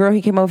this little girl,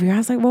 he came over here. I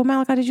was like, well,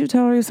 Malachi, did you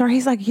tell her you're sorry?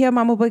 He's like, yeah,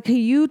 Mama, but can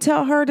you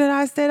tell her that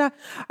I said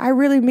I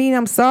really mean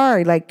I'm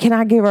sorry? Like, can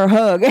I give her a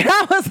hug? And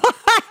I was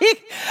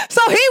like,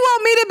 so he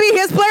want me to be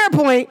his player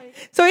point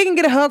so he can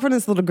get a hug from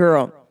this little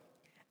girl.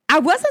 I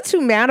wasn't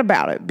too mad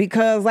about it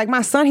because, like,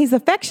 my son, he's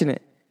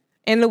affectionate.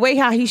 And the way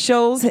how he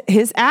shows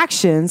his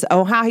actions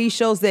or how he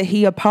shows that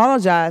he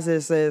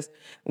apologizes is,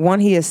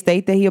 one, he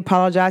state that he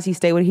apologized. He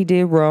state what he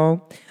did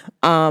wrong.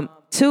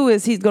 Two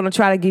is he's going to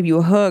try to give you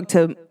a hug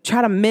to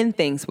try to mend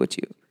things with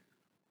you.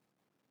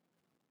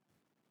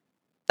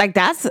 Like,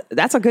 that's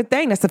a good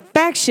thing. That's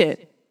affection.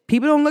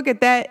 People don't look at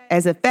that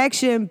as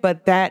affection,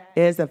 but that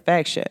is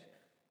affection.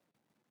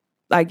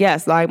 Like,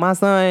 yes, like my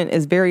son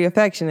is very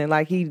affectionate.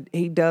 Like,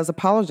 he does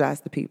apologize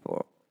to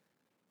people.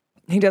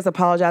 He does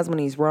apologize when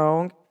he's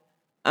wrong.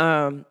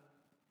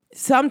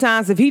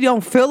 Sometimes if he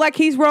don't feel like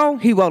he's wrong,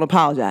 he won't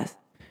apologize.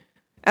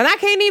 And I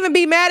can't even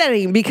be mad at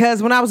him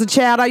because when I was a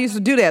child, I used to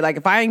do that. Like,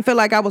 if I didn't feel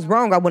like I was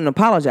wrong, I wouldn't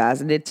apologize.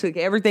 And it took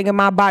everything in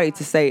my body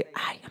to say,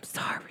 I am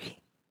sorry.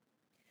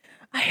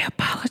 I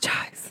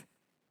apologize.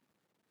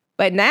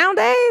 But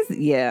nowadays,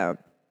 yeah.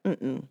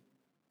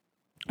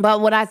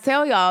 But when I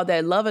tell y'all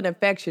that love and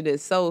affection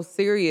is so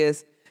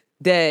serious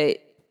that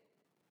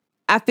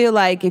I feel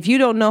like if you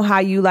don't know how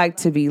you like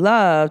to be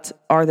loved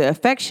or the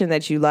affection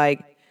that you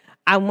like,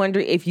 I wonder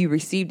if you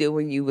received it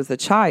when you was a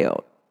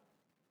child.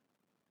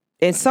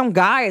 And some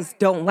guys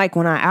don't like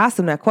when I ask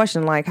them that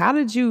question, like, how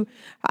did your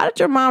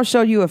mom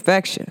show you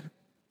affection?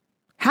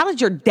 How did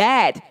your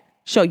dad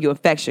show you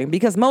affection?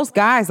 Because most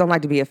guys don't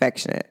like to be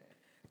affectionate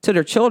to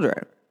their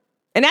children.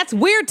 And that's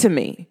weird to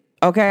me.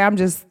 Okay, I'm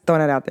just throwing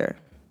that out there.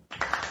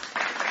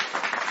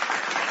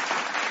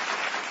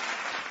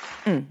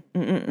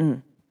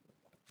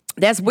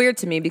 That's weird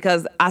to me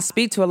because I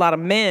speak to a lot of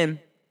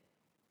men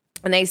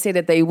and they say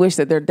that they wish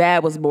that their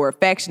dad was more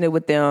affectionate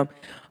with them,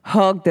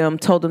 hugged them,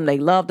 told them they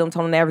loved them,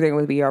 told them everything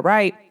would be all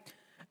right,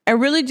 and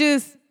really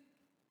just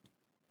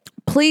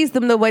please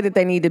them the way that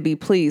they need to be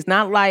pleased.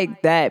 Not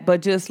like that,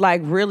 but just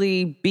like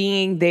really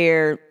being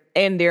there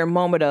in their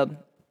moment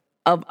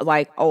of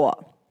like awe.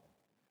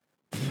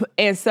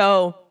 And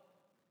so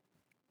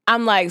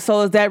I'm like,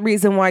 so is that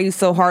reason why you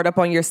so hard up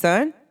on your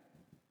son?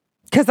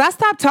 Because I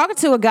stopped talking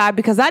to a guy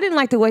because I didn't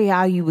like the way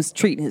how he was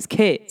treating his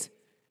kids.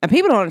 And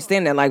people don't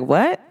understand that. Like,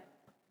 what?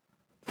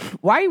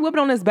 Why are you whipping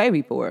on this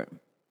baby for?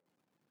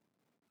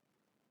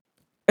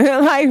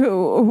 Like,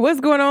 what's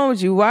going on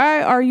with you?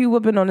 Why are you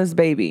whipping on this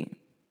baby?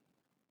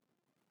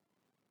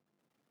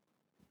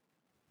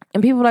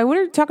 And people are like, what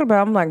are you talking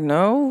about? I'm like,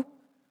 no.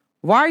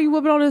 Why are you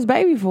whooping on this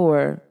baby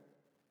for?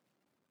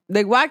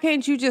 Like, why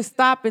can't you just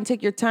stop and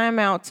take your time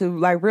out to,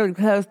 like, really,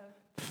 because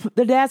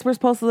the dads were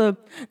supposed to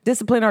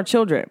discipline our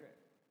children.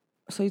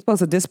 So you're supposed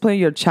to discipline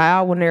your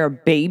child when they're a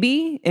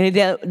baby and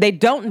they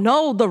don't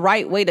know the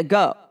right way to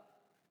go.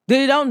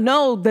 They don't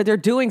know that they're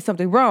doing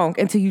something wrong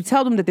until you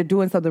tell them that they're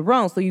doing something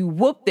wrong. So you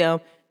whoop them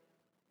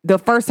the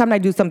first time they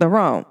do something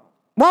wrong.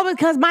 Well,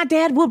 because my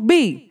dad whooped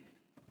me.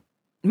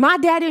 My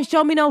dad didn't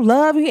show me no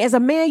love. As a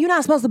man, you're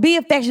not supposed to be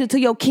affectionate to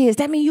your kids.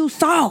 That means you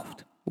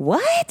soft.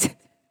 What?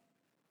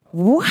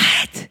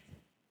 What?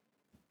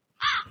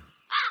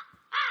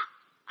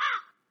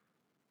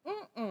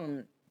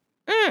 Mm-mm.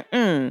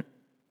 Mm-mm.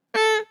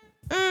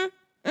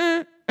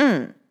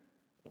 Mm-mm.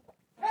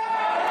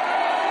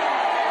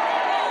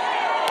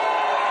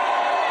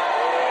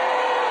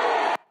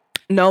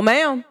 No,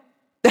 ma'am.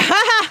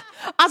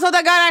 I told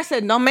that guy, I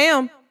said, no,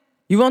 ma'am.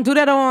 You won't do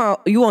that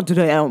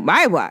on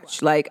my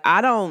watch. Like,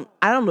 I don't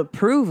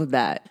approve of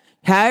that.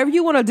 However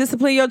you want to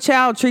discipline your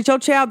child, treat your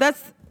child,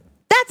 that's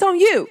on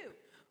you.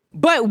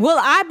 But will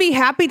I be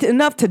happy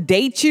enough to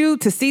date you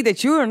to see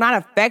that you are not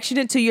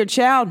affectionate to your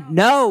child?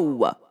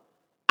 No.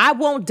 I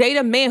won't date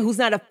a man who's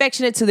not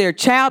affectionate to their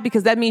child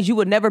because that means you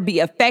would never be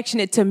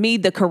affectionate to me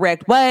the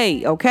correct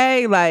way.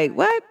 Okay? Like,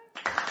 what?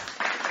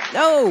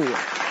 No.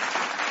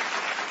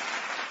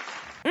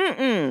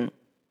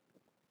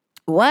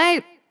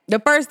 What? The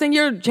first thing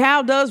your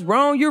child does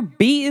wrong, you're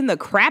beating the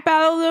crap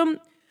out of them?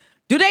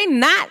 Do they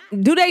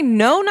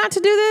know not to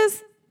do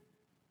this?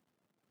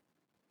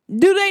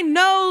 Do they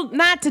know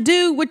not to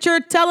do what you're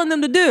telling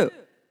them to do?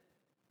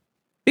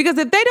 Because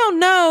if they don't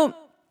know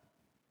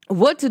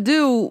what to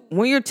do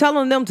when you're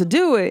telling them to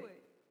do it,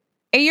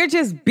 and you're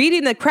just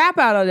beating the crap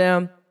out of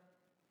them,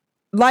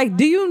 like,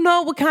 do you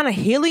know what kind of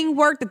healing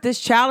work that this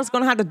child is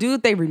going to have to do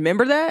if they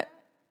remember that?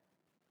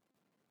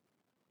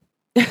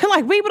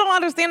 Like, people don't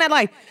understand that.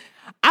 Like,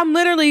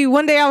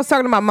 one day I was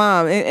talking to my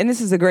mom, and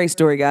this is a great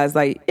story, guys.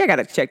 Like, you got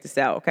to check this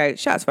out, okay?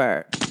 Shots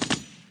fired.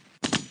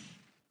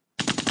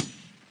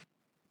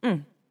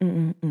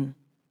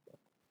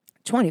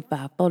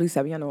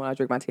 25:47. Y'all know when I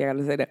drink my tea, I got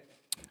to say that.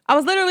 I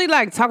was literally,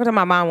 like, talking to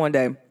my mom one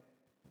day.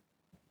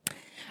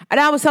 And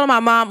I was telling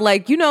my mom,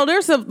 like,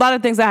 there's a lot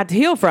of things I had to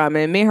heal from.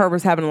 And me and her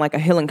was having, like, a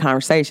healing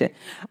conversation.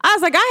 I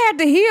was like, I had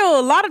to heal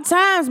a lot of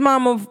times,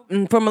 Mama,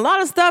 from a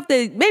lot of stuff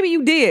that maybe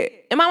you did.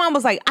 And my mom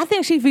was like, I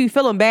think she'd be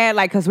feeling bad,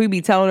 like, because we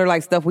be telling her,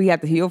 like, stuff we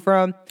have to heal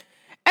from.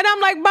 And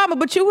I'm like, Mama,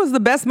 but you was the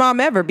best mom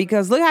ever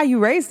because look how you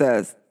raised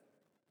us.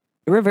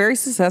 We're very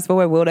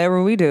successful at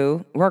whatever we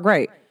do. We're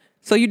great.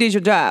 So you did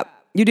your job.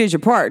 You did your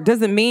part.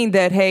 Doesn't mean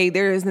that, hey,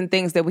 there isn't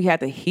things that we had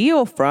to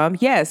heal from.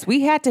 Yes,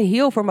 we had to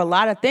heal from a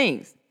lot of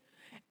things.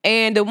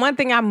 And the one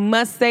thing I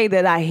must say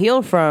that I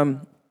healed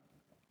from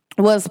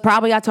was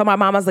probably, I told my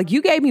mom, I was like,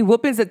 you gave me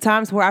whoopings at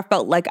times where I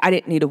felt like I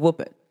didn't need a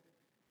whooping.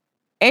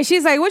 And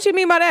she's like, what you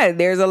mean by that?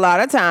 There's a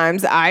lot of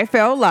times I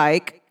felt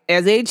like,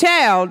 as a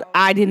child,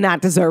 I did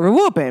not deserve a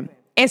whooping.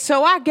 And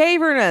so I gave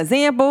her an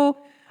example.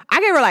 I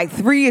gave her like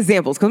 3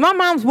 examples because my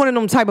mom's one of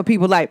them type of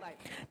people like,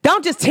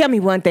 don't just tell me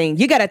one thing.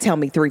 You got to tell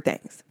me 3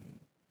 things.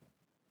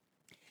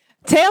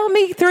 Tell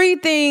me 3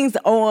 things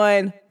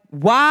on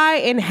why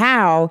and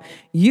how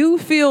you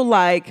feel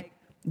like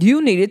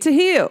you needed to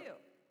heal.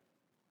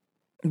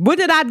 What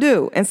did I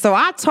do? And so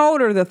I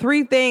told her the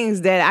 3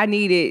 things that I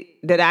needed,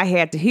 that I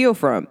had to heal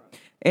from.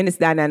 And it's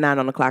 9:99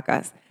 on the clock,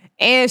 guys.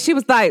 And she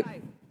was like,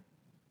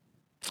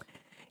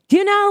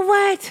 you know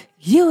what?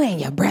 You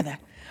and your brother.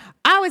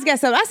 I always got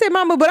something. I said,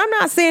 Mama, but I'm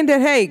not saying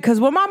that, hey, because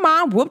when my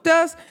mom whooped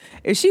us,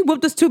 if she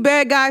whooped us 2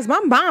 bad guys, my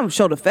mom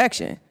showed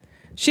affection.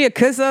 She'd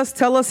kiss us,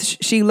 tell us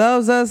she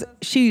loves us.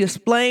 She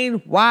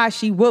explained why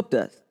she whooped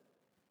us.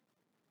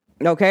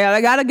 Okay,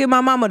 I got to give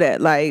my mama that.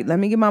 Like, let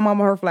me give my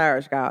mama her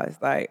flowers, guys.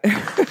 Like,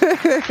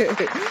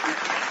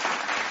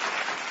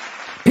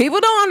 people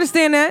don't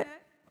understand that.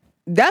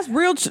 That's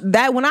real.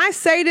 That when I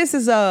say this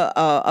is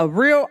a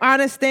real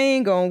honest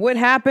thing on what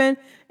happened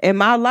in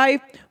my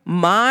life,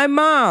 my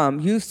mom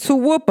used to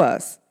whoop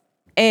us.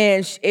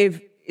 And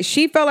if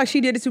she felt like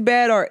she did it too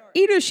bad, or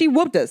either she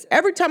whooped us.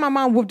 Every time my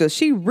mom whooped us,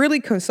 she really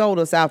consoled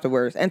us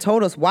afterwards and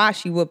told us why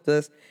she whooped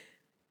us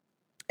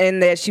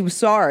and that she was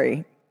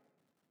sorry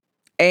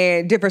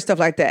and different stuff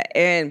like that.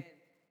 And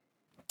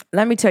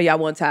let me tell y'all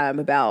one time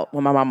about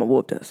when my mama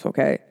whooped us,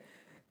 okay?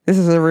 This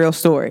is a real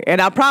story. And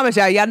I promise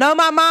y'all know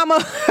my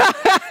mama.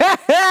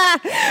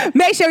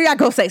 Make sure y'all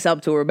go say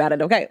something to her about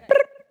it, okay?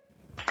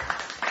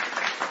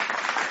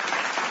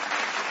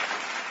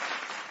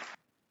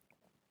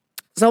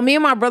 So me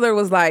and my brother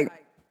was like,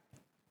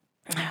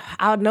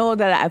 I know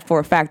that for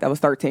a fact I was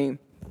 13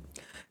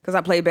 because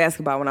I played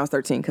basketball when I was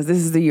 13 because this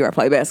is the year I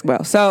played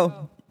basketball.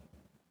 So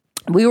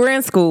we were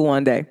in school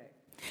one day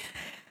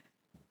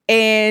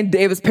and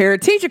it was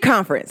parent-teacher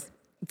conference.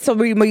 So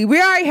we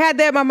already had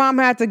that. My mom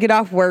had to get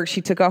off work.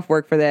 She took off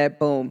work for that.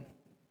 Boom.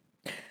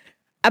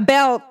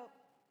 About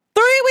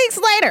 3 weeks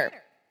later,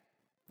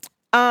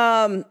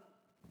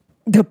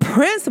 the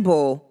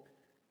principal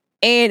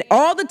and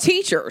all the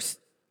teachers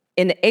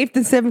in the 8th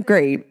and 7th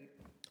grade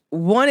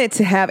wanted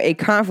to have a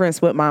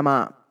conference with my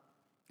mom.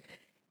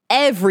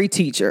 Every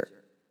teacher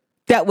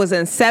that was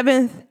in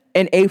 7th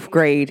and 8th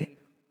grade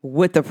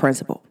with the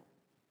principal.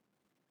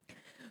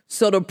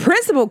 So the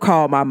principal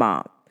called my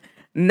mom,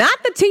 not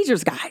the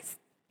teachers, guys.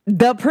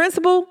 The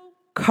principal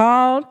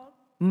called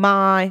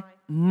my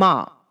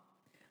mom.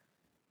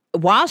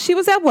 While she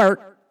was at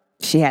work,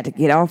 she had to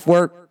get off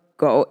work,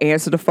 go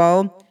answer the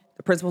phone.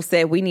 The principal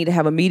said, we need to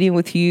have a meeting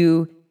with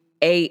you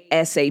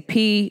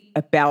ASAP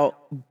about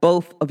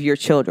both of your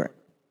children.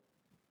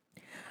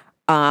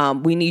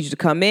 We need you to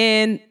come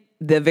in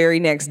the very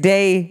next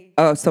day.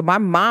 So my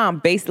mom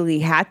basically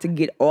had to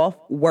get off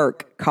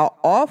work, call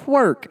off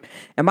work.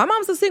 And my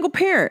mom's a single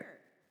parent.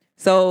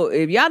 So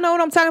if y'all know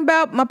what I'm talking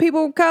about, my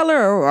people of color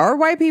or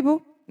white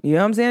people, you know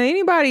what I'm saying?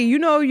 Anybody, you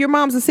know your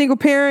mom's a single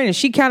parent and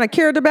she kind of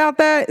cared about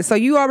that. So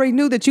you already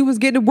knew that you was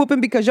getting a whooping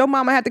because your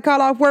mama had to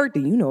call off work.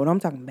 Then you know what I'm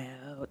talking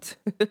about.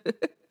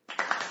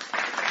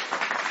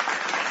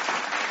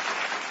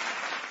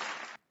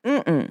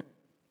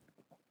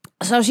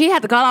 So she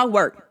had to call off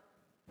work.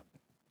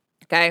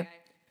 Okay.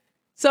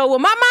 So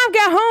when my mom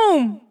got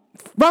home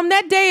from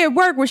that day at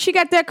work where she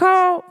got that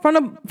call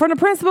from the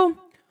principal,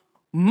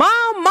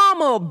 my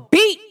mama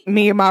beat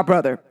me and my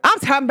brother. I'm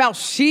talking about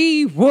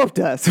she whooped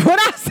us. When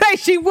I say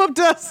she whooped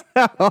us,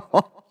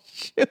 oh,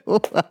 shoot. And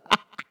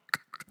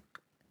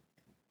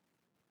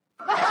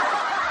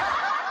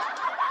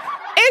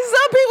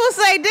some people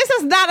say this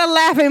is not a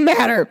laughing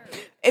matter,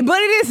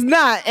 but it is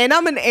not. And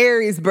I'm an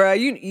Aries, bro.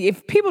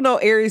 If people know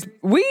Aries,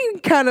 we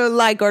kind of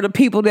like are the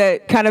people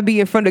that kind of be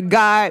in front of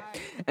God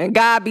and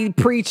God be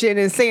preaching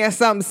and saying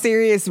something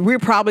serious. We're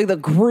probably the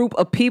group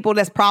of people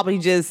that's probably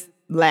just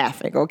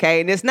laughing, okay?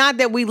 And it's not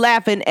that we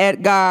laughing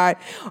at God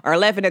or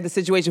laughing at the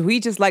situation. We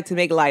just like to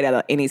make light out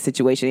of any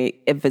situation,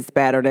 if it's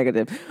bad or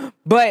negative.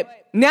 But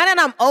now that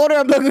I'm older,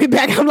 I'm looking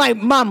back, I'm like,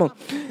 mama,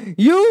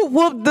 you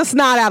whooped the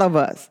snot out of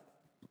us.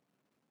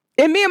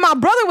 And me and my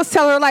brother was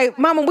telling her, like,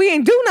 mama, we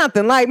ain't do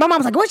nothing. Like, my mom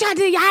was like, what y'all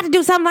do? Y'all have to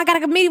do something. I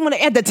got a meeting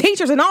with the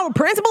teachers and all the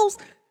principals.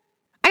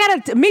 I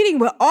got a meeting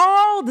with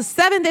all the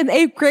 7th and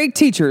 8th grade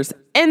teachers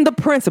and the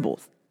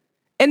principals.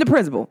 And the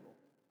principal.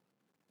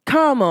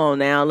 Come on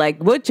now.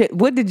 Like, what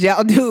did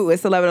y'all do?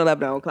 It's 11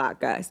 o'clock,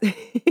 guys.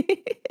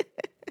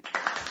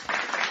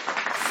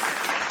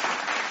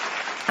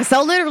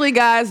 So literally,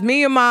 guys,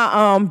 me and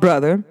my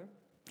brother,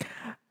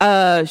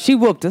 she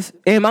whooped us.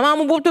 And my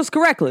mama whooped us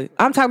correctly.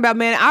 I'm talking about,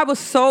 man, I was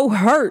so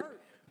hurt.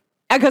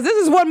 Because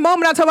this is one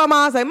moment I told my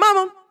mom, I was like,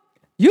 mama,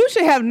 you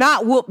should have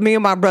not whooped me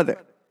and my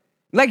brother.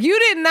 Like, you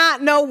did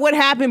not know what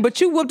happened, but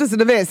you whooped us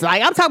in advance.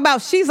 Like, I'm talking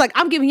about, she's like,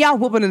 I'm giving y'all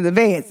whooping in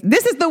advance.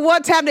 This is the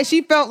one time that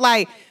she felt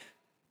like,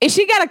 if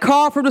she got a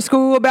call from the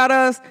school about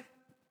us,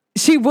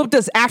 she whooped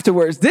us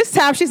afterwards. This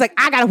time, she's like,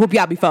 I got to whoop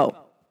y'all before.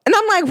 And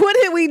I'm like, what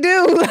did we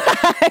do?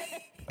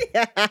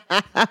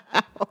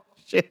 Oh,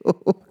 shoot.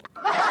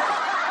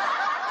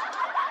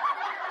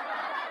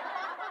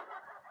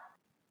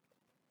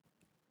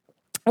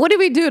 What did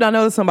we do? I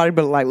know somebody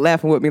but like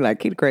laughing with me like,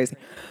 keep crazy.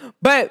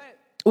 But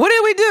what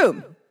did we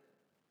do?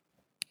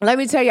 Let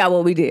me tell y'all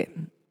what we did.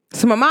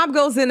 So my mom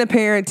goes in the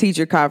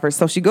parent-teacher conference.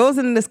 So she goes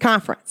into this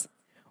conference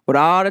with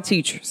all the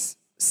teachers.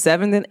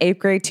 7th and 8th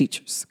grade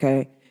teachers,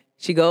 okay?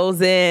 She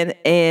goes in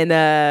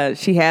and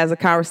she has a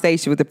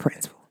conversation with the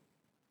principal.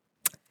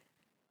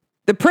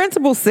 The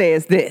principal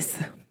says this.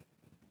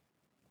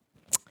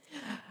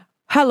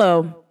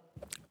 Hello,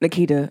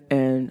 Nikita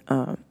and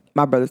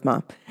my brother's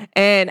mom.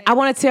 And I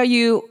want to tell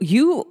you,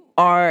 you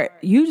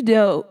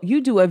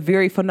do a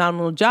very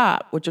phenomenal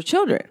job with your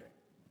children.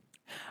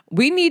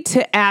 We need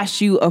to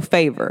ask you a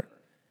favor.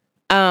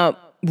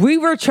 We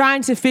were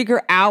trying to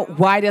figure out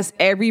why does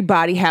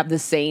everybody have the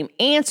same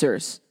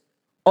answers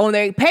on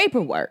their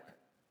paperwork.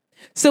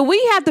 So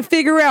we have to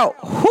figure out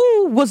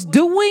who was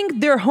doing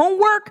their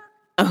homework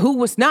and who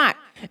was not,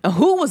 and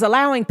who was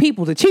allowing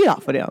people to cheat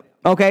off of them.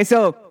 Okay,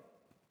 so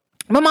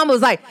my mama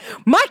was like,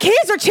 my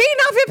kids are cheating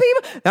off your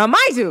people. Now,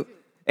 mind you,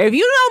 if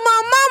you know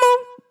my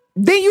mama,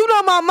 then you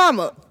know my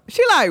mama.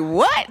 She like,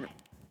 what?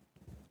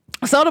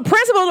 So the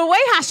principal, the way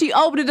how she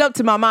opened it up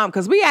to my mom,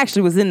 because we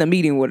actually was in the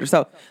meeting with her.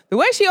 So the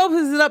way she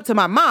opens it up to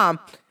my mom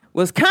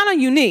was kind of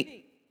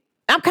unique.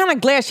 I'm kind of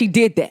glad she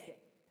did that.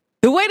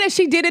 The way that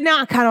she did it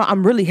now,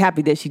 I'm really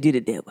happy that she did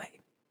it that way.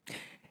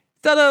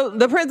 So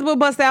the principal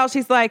busts out.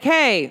 She's like,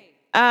 hey,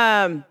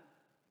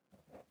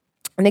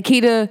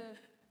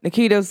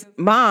 Nikita's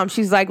mom,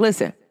 she's like,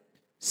 listen,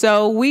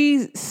 so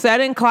we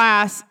sat in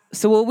class.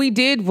 So what we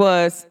did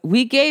was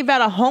we gave out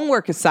a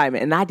homework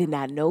assignment, and I did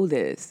not know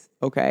this.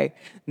 Okay.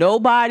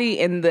 Nobody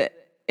in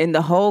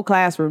the whole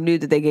classroom knew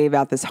that they gave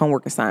out this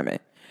homework assignment.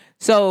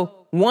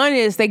 So one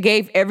is they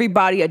gave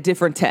everybody a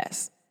different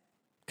test.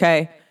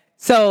 Okay.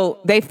 So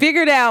they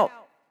figured out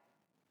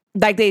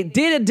like they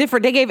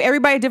gave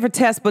everybody a different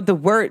test, but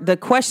the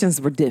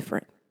questions were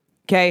different.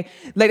 Okay.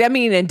 Like, I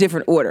mean, in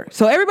different order.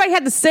 So everybody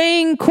had the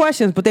same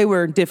questions, but they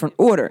were in different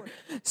order.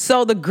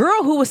 So the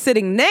girl who was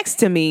sitting next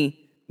to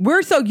me,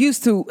 we're so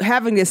used to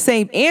having the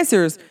same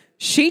answers.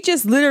 She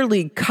just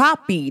literally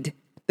copied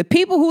The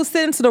people who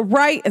sitting to the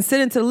right and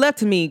sitting to the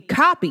left of me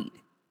copied,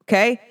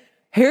 okay?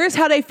 Here's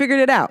how they figured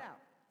it out.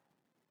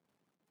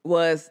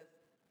 Was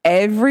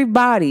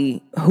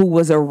everybody who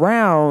was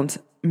around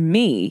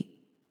me,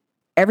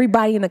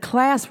 everybody in the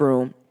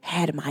classroom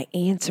had my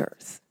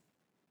answers.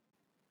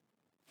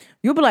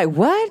 You'll be like,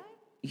 what?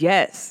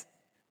 Yes.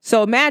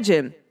 So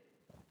imagine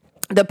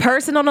the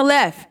person on the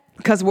left,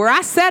 because where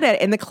I sat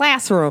at in the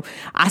classroom,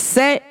 I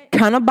sat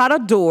kind of by the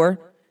door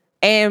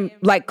and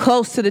like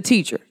close to the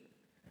teacher.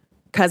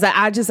 Because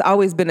I just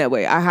always been that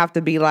way. I have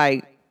to be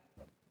like,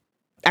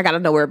 I got to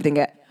know where everything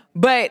at.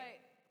 But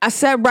I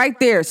sat right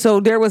there. So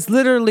there was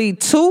literally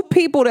two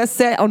people that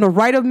sat on the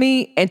right of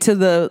me, and to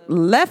the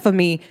left of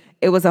me,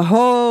 it was a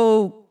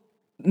whole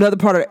another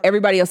part of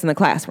everybody else in the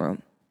classroom.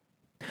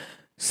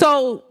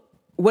 So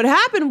what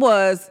happened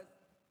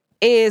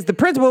is the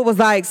principal was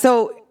like,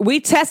 so we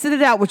tested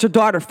it out with your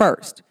daughter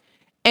first.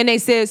 And they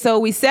said, so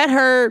we set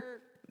her,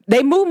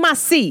 they moved my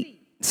seat.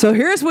 So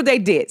here's what they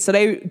did. So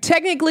they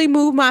technically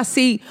moved my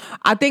seat.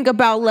 I think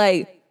about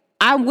like,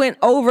 I went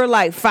over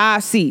like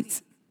 5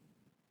 seats.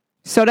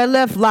 So that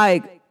left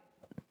like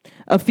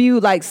a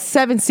few, like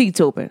 7 seats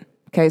open.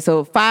 Okay,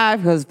 so 5,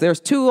 because there's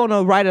 2 on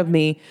the right of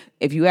me.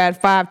 If you add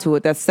 5 to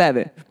it, that's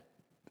 7.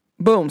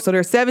 Boom. So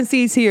there's 7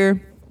 seats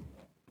here.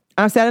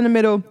 I sat in the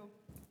middle.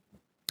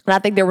 And I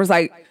think there was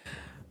like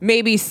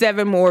maybe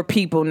 7 more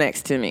people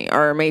next to me,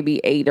 or maybe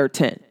 8 or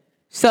 10.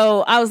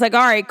 So I was like,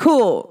 all right,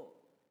 cool.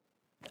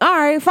 All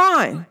right,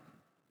 fine.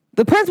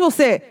 The principal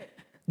said,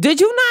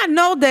 did you not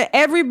know that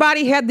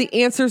everybody had the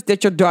answers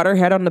that your daughter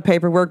had on the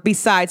paperwork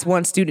besides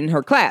one student in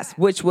her class,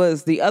 which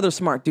was the other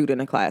smart dude in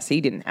the class?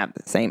 He didn't have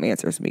the same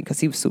answers as me because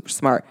he was super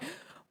smart.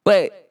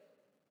 But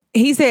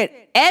he said,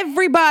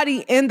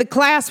 everybody in the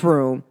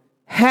classroom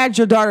had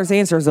your daughter's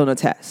answers on the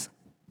test.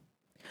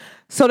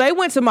 So they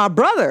went to my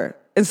brother,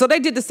 and so they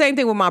did the same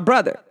thing with my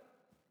brother.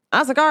 I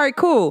was like, all right,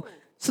 cool.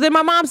 So then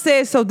my mom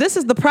said, so this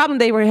is the problem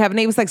they were having.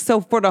 They was like,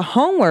 so for the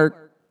homework,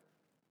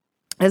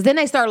 as then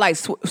they start like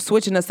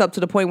switching us up to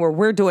the point where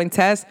we're doing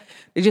tests,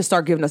 they just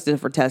start giving us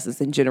different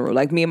tests in general.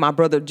 Like me and my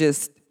brother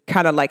just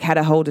kind of like had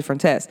a whole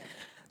different test.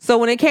 So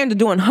when it came to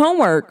doing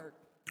homework,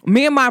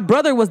 me and my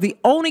brother was the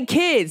only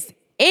kids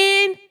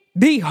in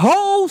the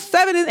whole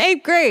 7th and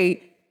 8th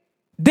grade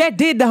that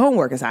did the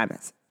homework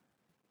assignments.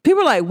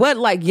 People are like, what?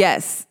 Like,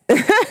 yes.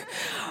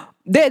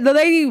 The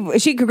lady,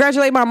 she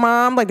congratulated my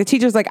mom. Like, the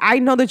teacher's like, I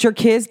know that your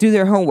kids do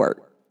their homework.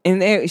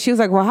 And she was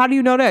like, well, how do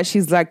you know that?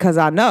 She's like, because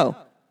I know.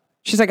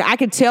 She's like, I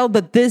can tell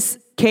that this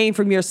came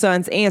from your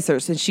son's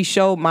answers. And she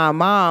showed my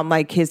mom,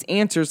 like, his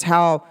answers,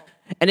 how,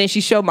 and then she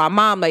showed my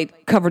mom,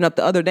 like, covering up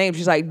the other names.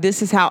 She's like,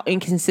 this is how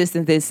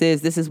inconsistent this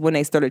is. This is when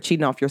they started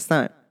cheating off your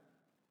son.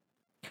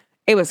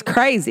 It was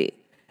crazy.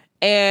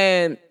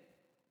 And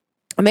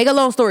make a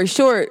long story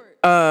short,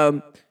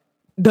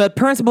 the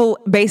principal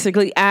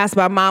basically asked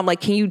my mom,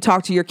 like, can you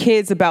talk to your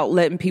kids about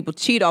letting people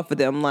cheat off of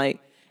them? Like,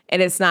 and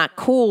it's not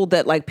cool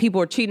that, like, people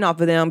are cheating off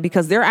of them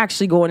because they're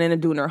actually going in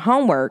and doing their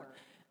homework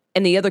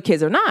and the other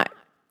kids are not.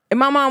 And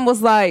my mom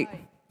was like,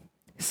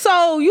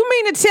 so you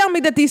mean to tell me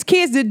that these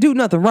kids didn't do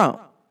nothing wrong?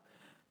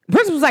 The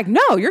principal was like,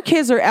 no, your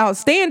kids are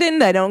outstanding.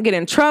 They don't get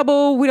in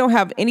trouble. We don't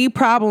have any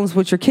problems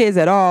with your kids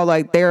at all.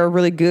 Like, they're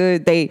really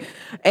good.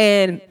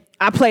 And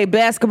I played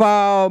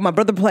basketball. My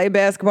brother played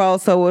basketball.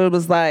 So it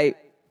was like,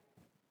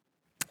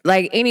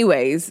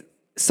 anyways,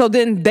 so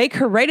then they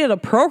created a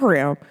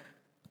program.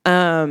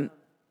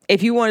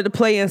 If you wanted to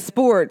play in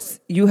sports,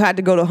 you had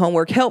to go to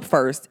homework help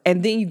first,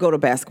 and then you go to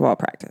basketball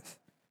practice.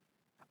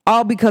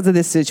 All because of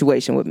this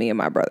situation with me and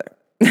my brother.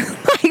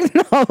 Like,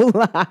 no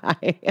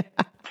lie.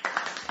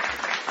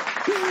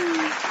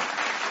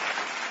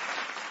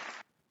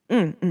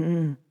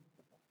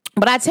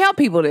 But I tell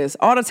people this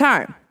all the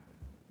time,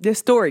 this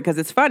story, because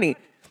it's funny.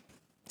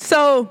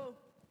 So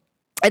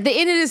at the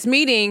end of this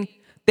meeting,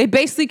 they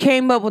basically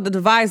came up with a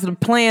device and a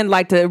plan,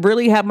 like, to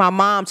really have my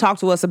mom talk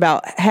to us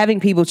about having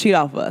people cheat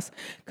off of us.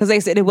 Because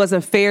they said it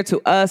wasn't fair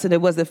to us and it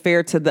wasn't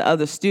fair to the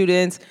other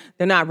students.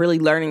 They're not really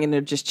learning and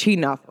they're just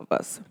cheating off of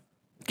us.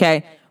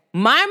 Okay.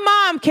 My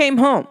mom came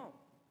home.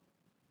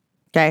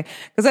 Okay.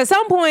 Because at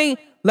some point,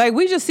 like,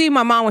 we just see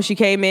my mom when she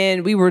came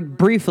in. We were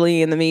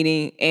briefly in the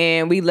meeting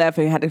and we left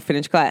and had to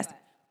finish class.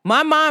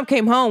 My mom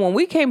came home. When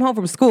we came home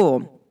from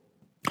school,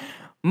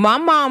 my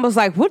mom was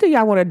like, what do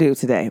y'all want to do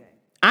today?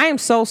 I am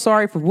so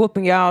sorry for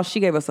whooping y'all. She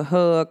gave us a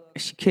hug.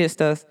 She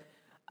kissed us.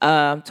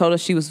 Told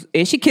us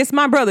and she kissed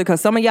my brother,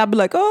 because some of y'all be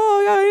like,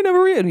 oh, y'all ain't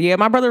never read. Yeah,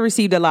 my brother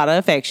received a lot of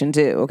affection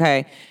too,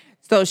 okay?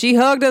 So she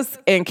hugged us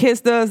and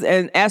kissed us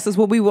and asked us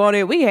what we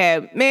wanted. Me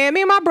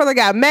and my brother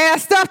got mad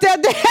stuff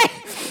that day.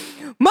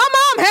 My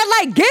mom had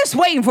like gifts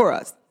waiting for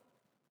us.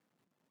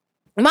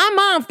 My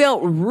mom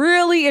felt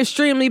really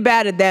extremely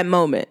bad at that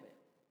moment.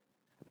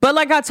 But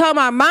like I told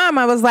my mom,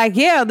 I was like,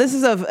 yeah,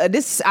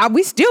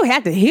 we still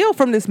have to heal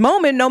from this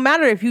moment. No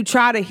matter if you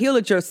try to heal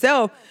it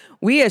yourself,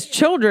 we as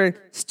children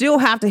still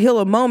have to heal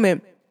a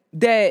moment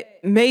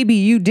that maybe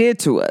you did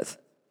to us.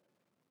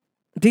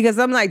 Because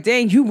I'm like,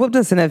 dang, you whooped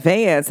us in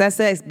advance.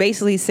 That's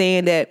basically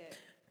saying that,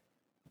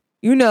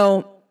 you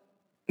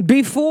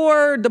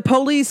before the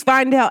police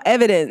find out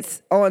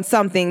evidence on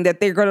something that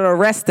they're going to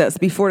arrest us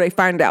before they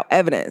find out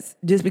evidence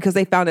just because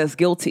they found us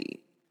guilty.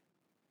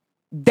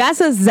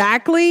 That's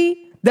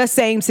exactly the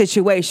same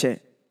situation.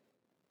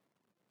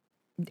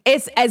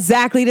 It's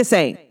exactly the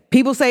same.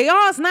 People say,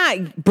 oh, it's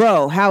not.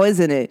 Bro, how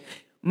isn't it?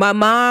 My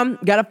mom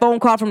got a phone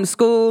call from the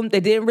school. They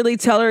didn't really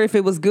tell her if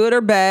it was good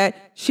or bad.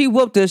 She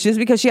whooped us just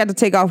because she had to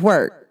take off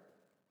work.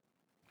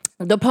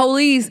 The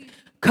police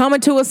come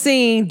into a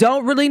scene,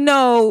 don't really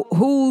know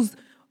who's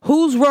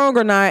wrong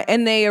or not,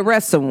 and they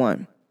arrest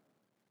someone.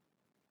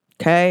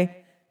 Okay?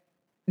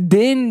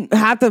 Didn't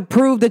have to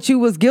prove that you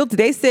was guilty.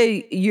 They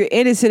say you're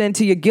innocent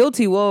until you're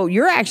guilty. Well,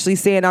 you're actually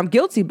saying I'm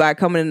guilty by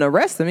coming and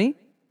arresting me.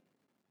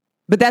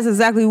 But that's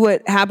exactly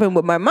what happened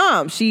with my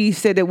mom. She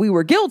said that we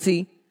were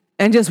guilty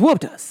and just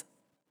whooped us.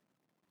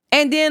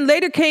 And then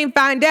later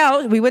find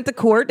out, we went to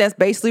court. That's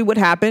basically what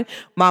happened.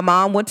 My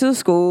mom went to the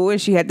school and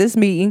she had this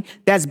meeting.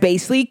 That's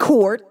basically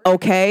court,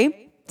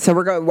 okay? So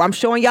I'm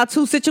showing y'all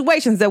two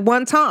situations at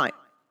one time.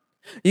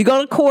 You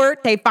go to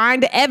court, they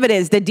find the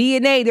evidence, the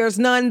DNA, there's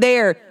none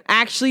there.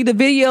 Actually, the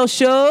video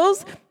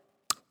shows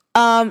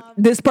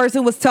this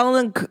person was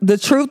telling the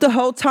truth the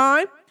whole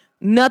time.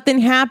 Nothing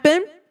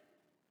happened.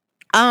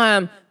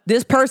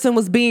 This person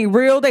was being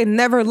real. They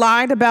never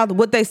lied about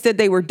what they said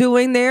they were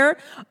doing there.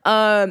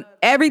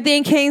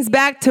 Everything came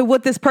back to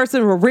what this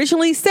person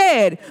originally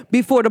said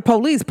before the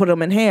police put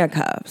them in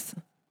handcuffs.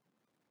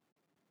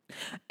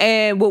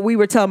 And what we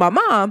were telling my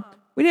mom,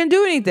 we didn't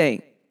do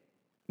anything.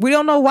 We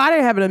don't know why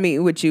they're having a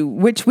meeting with you,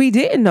 which we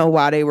didn't know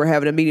why they were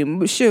having a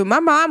meeting. Shoot, my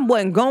mom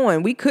wasn't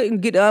going. We couldn't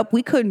get up.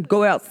 We couldn't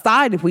go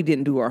outside if we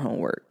didn't do our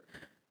homework.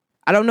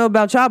 I don't know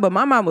about y'all, but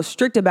my mom was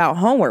strict about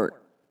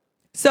homework.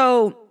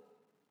 So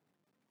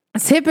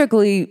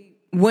typically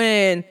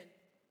when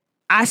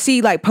I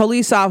see like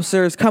police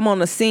officers come on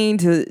the scene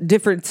to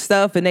different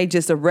stuff and they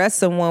just arrest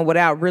someone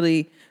without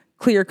really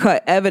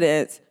clear-cut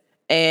evidence,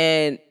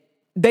 and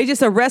they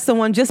just arrest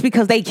someone just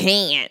because they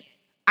can.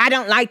 I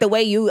don't like the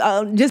way you,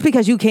 just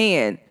because you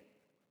can.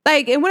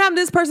 Like, and when I'm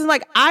this person,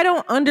 like, I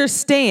don't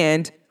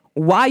understand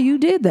why you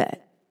did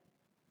that.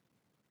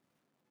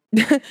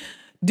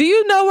 Do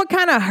you know what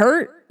kind of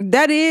hurt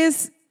that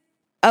is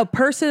a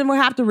person will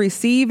have to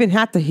receive and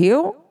have to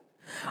heal?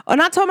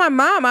 And I told my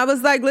mom, I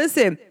was like,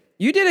 listen,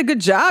 you did a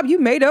good job. You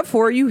made up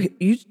for it.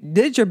 You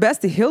did your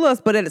best to heal us.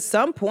 But at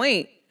some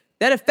point,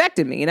 that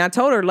affected me. And I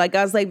told her, like,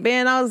 I was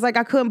like,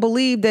 I couldn't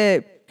believe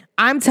that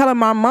I'm telling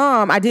my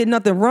mom I did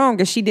nothing wrong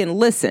and she didn't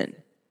listen.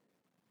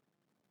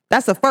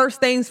 That's the first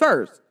things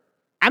first.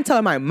 I'm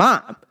telling my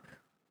mom,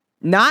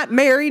 not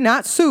Mary,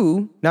 not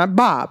Sue, not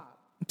Bob.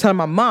 I'm telling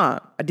my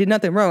mom I did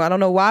nothing wrong. I don't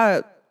know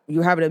why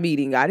you're having a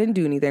meeting. I didn't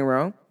do anything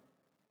wrong.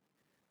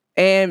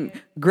 And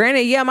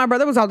granted, yeah, my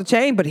brother was off the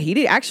chain, but he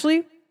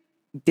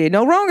did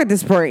no wrong at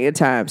this point in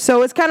time.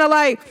 So it's kind of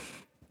like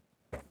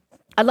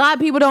a lot of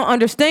people don't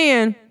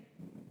understand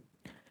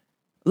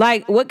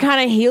like what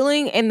kind of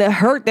healing and the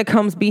hurt that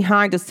comes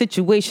behind a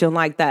situation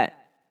like that.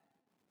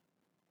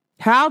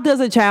 How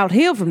does a child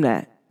heal from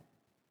that?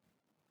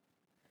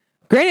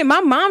 Granted,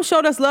 my mom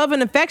showed us love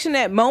and affection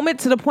at moment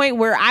to the point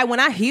where when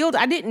I healed,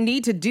 I didn't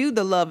need to do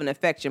the love and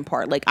affection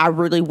part. Like, I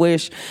really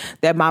wish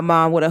that my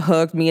mom would have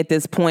hugged me at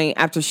this point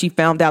after she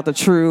found out the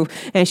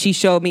truth and she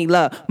showed me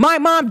love. My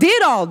mom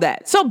did all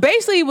that. So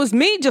basically it was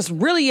me just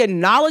really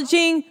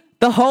acknowledging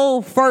the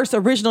whole first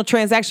original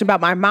transaction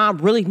about my mom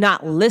really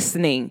not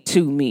listening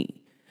to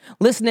me,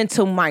 listening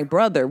to my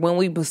brother when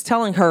we was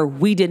telling her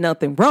we did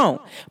nothing wrong.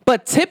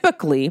 But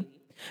typically,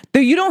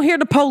 you don't hear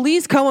the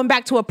police coming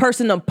back to a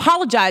person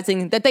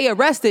apologizing that they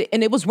arrested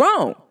and it was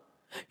wrong.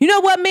 You know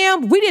what,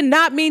 ma'am? We did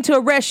not mean to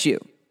arrest you.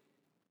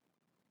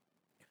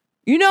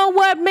 You know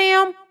what,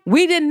 ma'am?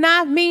 We did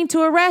not mean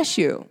to arrest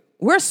you.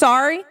 We're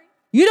sorry.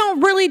 You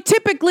don't really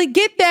typically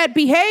get that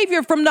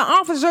behavior from the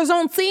officers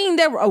on scene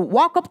that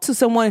walk up to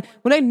someone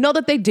when they know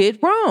that they did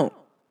wrong.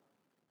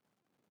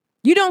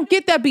 You don't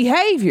get that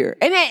behavior.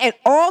 And at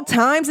all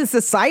times in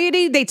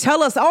society, they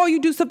tell us, oh, you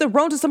do something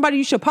wrong to somebody,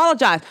 you should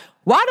apologize.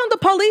 Why don't the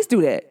police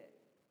do that?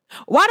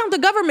 Why don't the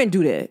government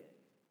do that?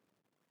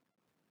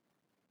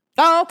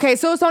 Oh, okay,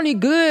 so it's only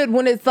good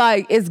when it's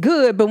like, it's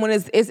good, but when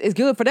it's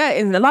good for that.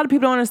 And a lot of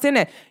people don't understand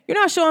that. You're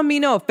not showing me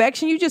no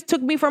affection. You just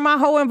took me from my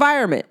whole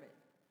environment.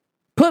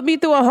 Put me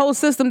through a whole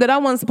system that I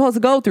wasn't supposed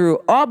to go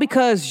through, all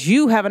because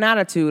you have an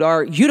attitude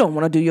or you don't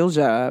want to do your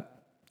job.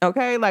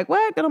 Okay, like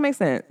what? That don't make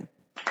sense.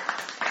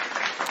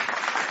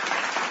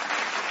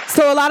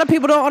 So a lot of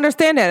people don't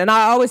understand that. And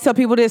I always tell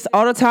people this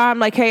all the time,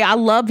 like, hey, I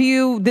love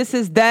you. This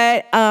is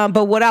that.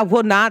 But what I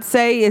will not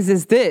say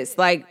is this.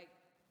 Like,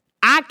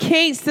 I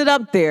can't sit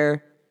up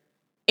there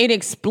and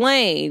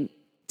explain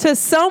to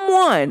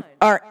someone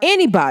or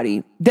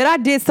anybody that I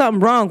did something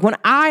wrong when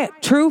I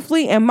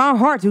truthfully in my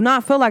heart do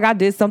not feel like I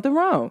did something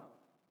wrong.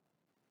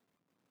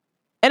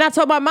 And I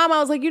told my mom, I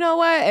was like, you know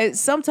what?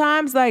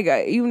 Sometimes, like,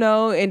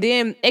 and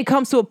then it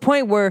comes to a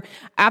point where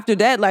after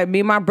that, like, me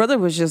and my brother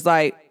was just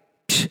like,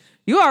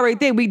 you already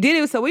think we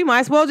did it, so we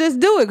might as well just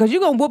do it because you're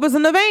going to whoop us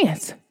in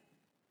advance.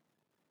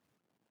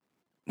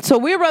 So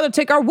we'd rather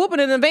take our whooping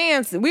in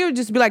advance. We would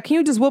just be like, can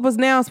you just whoop us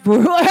now for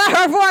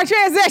our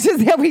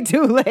transactions that we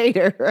do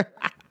later?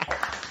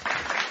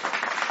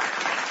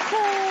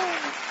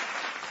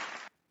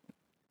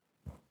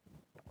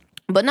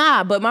 But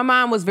my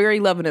mom was very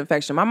loving and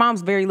affection. My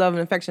mom's very loving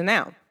and affection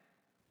now.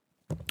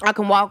 I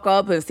can walk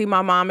up and see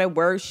my mom at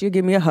work. She'll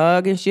give me a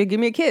hug and she'll give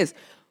me a kiss.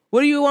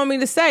 What do you want me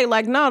to say?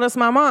 Like, no, that's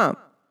my mom.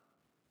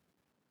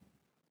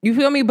 You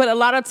feel me? But a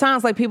lot of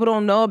times, like, people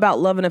don't know about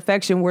love and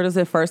affection. Where does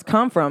it first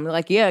come from?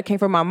 Like, yeah, it came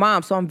from my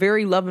mom. So I'm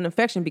very love and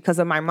affection because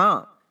of my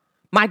mom.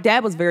 My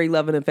dad was very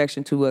love and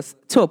affection to us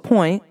to a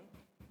point.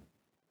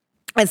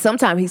 And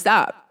sometimes he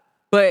stopped.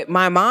 But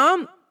my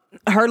mom,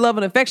 her love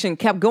and affection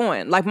kept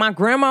going. Like, my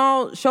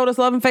grandma showed us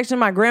love and affection.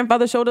 My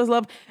grandfather showed us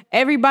love.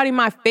 Everybody in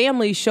my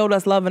family showed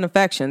us love and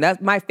affection.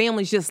 My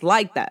family's just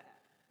like that.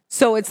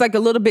 So it's like a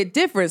little bit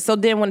different. So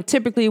then when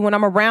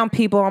I'm around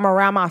people, I'm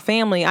around my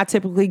family, I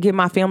typically give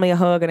my family a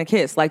hug and a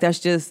kiss. Like, that's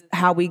just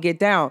how we get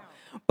down.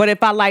 But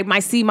if I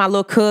might see my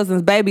little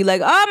cousin's baby,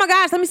 like, oh my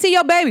gosh, let me see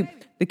your baby.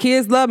 The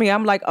kids love me.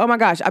 I'm like, oh my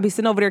gosh, I be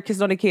sitting over there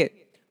kissing on their kid,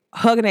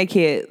 hugging their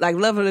kid, like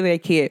loving their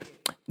kid,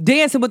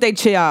 dancing with their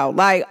child.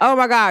 Like, oh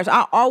my gosh,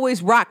 I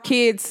always rock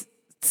kids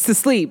to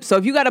sleep. So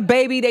if you got a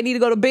baby, they need to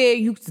go to bed,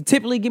 you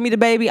typically give me the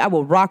baby, I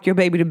will rock your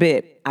baby to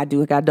bed. I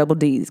got double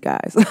D's,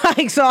 guys.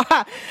 Like, so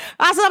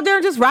I sit up there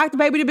and just rock the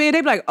baby to bed. They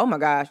be like, oh my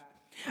gosh.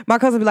 My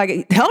cousin be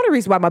like, the only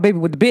reason why my baby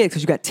with the bed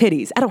because you got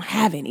titties. I don't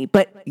have any,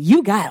 but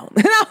you got them.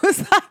 And I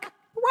was like,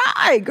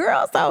 right,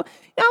 girl. So,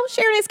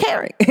 sharing is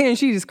caring. And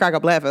she just crack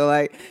up laughing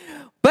like,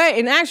 but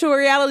in actual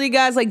reality,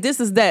 guys, like, this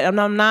is that.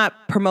 I'm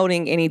not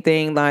promoting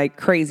anything like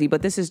crazy,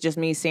 but this is just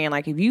me saying,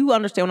 like, if you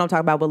understand what I'm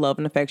talking about with love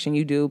and affection,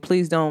 you do.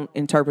 Please don't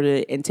interpret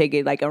it and take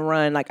it like a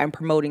run, like I'm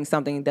promoting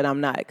something that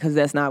I'm not, because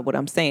that's not what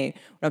I'm saying.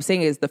 What I'm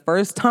saying is the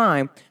first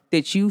time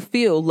that you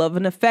feel love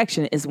and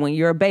affection is when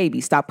you're a baby.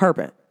 Stop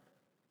perping.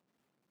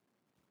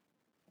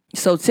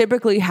 So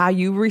typically how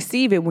you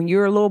receive it when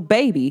you're a little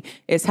baby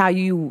is how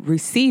you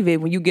receive it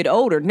when you get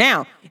older.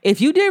 Now,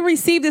 if you didn't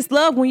receive this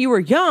love when you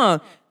were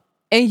young,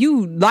 and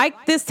you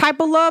like this type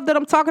of love that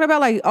I'm talking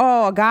about, like,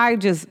 oh, a guy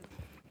just,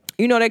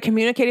 they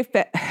communicated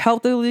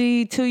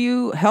healthy to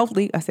you,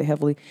 healthy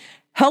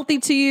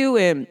to you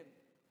and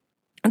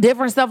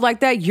different stuff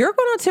like that, you're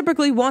going to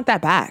typically want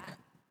that back.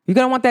 You're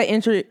going to want that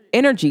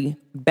energy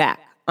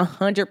back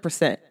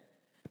 100%.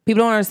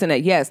 People don't understand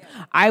that. Yes,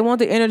 I want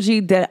the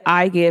energy that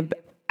I give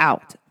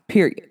out,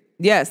 period.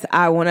 Yes,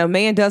 when a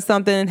man does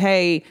something,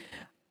 hey,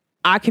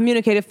 I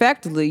communicate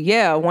effectively.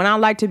 Yeah, when I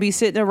like to be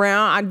sitting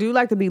around, I do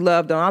like to be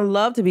loved on. I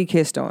love to be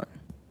kissed on.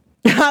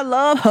 I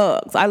love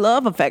hugs. I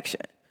love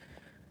affection.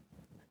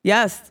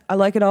 Yes, I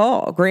like it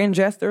all. Grand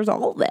gestures,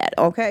 all that,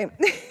 okay?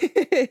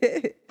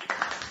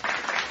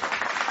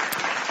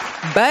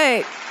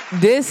 But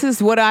this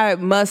is what I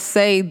must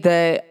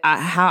say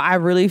how I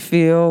really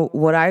feel,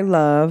 what I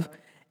love,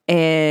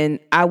 and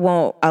I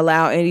won't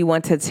allow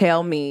anyone to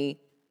tell me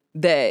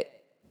that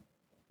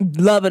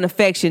love and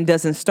affection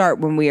doesn't start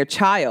when we're a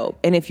child.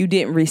 And if you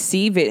didn't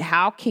receive it,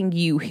 how can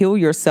you heal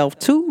yourself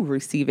to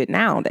receive it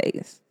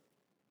nowadays?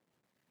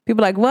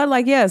 People are like, what?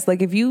 Like, yes.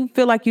 Like, if you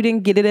feel like you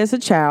didn't get it as a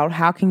child,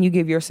 how can you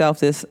give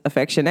yourself this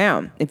affection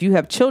now? If you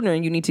have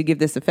children, you need to give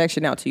this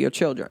affection out to your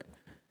children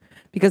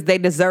because they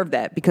deserve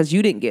that because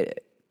you didn't get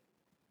it.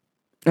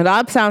 And a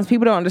lot of times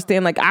people don't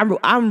understand, like,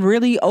 I'm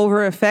really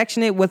over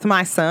affectionate with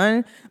my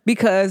son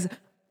because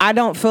I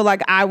don't feel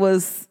like I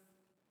was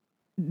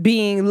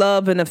being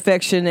loved and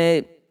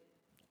affectionate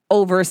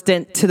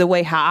overextend to the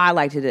way how I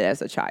liked it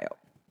as a child.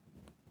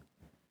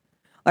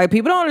 Like,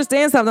 people don't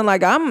understand something,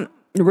 like, I'm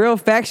real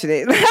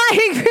affectionate.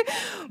 Like,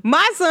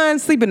 my son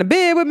sleep in the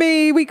bed with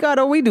me, we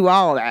cuddle, we do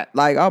all that.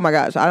 Like, oh my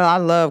gosh, I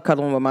love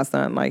cuddling with my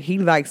son. Like, he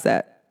likes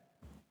that.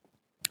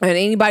 And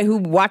anybody who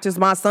watches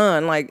my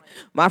son, like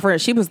my friend,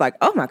 she was like,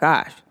 oh my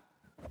gosh,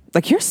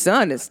 like, your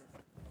son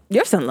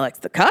likes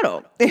to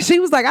cuddle. And she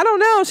was like, I don't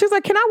know. She was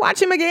like, can I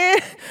watch him again?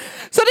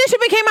 So then she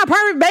became my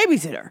private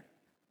babysitter.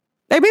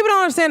 Like, people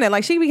don't understand that.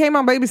 Like, she became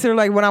my babysitter,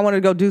 like, when I wanted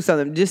to go do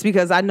something, just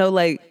because I know,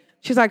 like,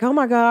 she's like, oh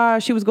my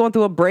gosh, she was going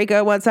through a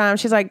breakup one time.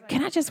 She's like,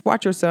 can I just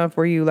watch your son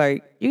for you?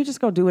 Like, you just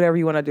go do whatever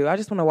you want to do. I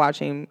just want to watch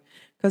him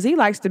because he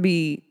likes to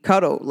be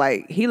cuddled.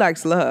 Like, he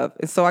likes love.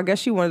 And so I guess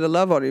she wanted to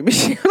love on him.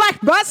 She,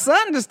 like, my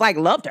son just, like,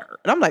 loved her.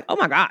 And I'm like, oh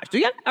my gosh, are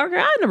you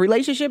in a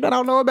relationship that I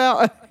don't know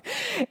about?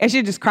 And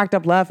she just cracked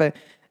up laughing.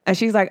 And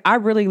she's like, I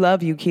really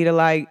love you, Keita.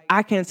 Like,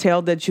 I can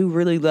tell that you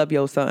really love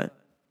your son.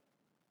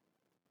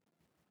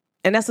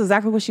 And that's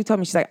exactly what she told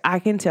me. She's like, I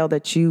can tell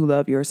that you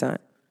love your son.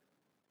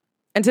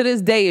 And to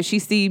this day, if she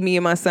sees me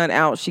and my son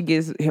out, she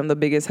gives him the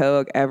biggest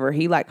hug ever.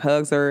 He, like,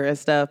 hugs her and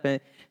stuff, and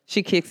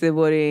she kicks it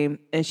with him,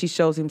 and she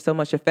shows him so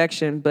much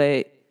affection.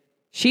 But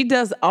she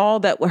does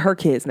all that with her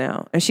kids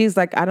now. And she's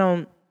like,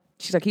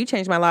 she's like, you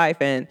changed my life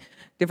and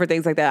different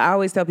things like that. I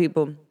always tell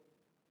people,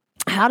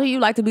 how do you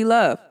like to be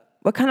loved?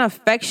 What kind of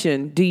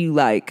affection do you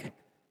like?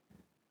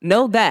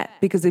 Know that.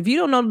 Because if you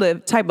don't know the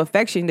type of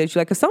affection that you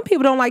like, because some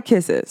people don't like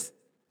kisses.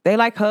 They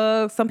like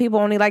hugs. Some people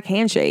only like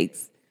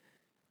handshakes.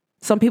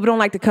 Some people don't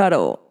like to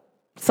cuddle.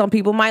 Some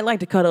people might like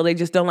to cuddle. They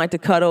just don't like to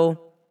cuddle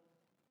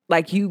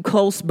like you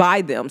close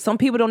by them. Some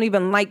people don't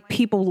even like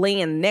people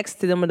laying next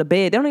to them in the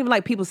bed. They don't even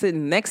like people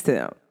sitting next to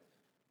them.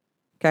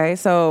 Okay,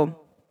 so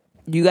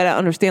you got to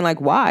understand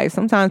like why.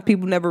 Sometimes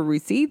people never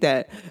receive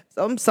that.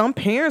 Some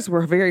parents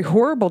were very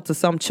horrible to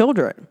some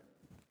children.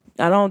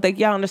 I don't think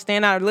y'all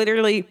understand. I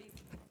literally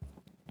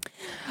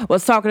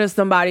was talking to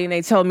somebody and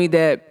they told me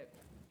that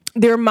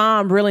their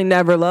mom really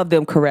never loved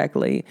them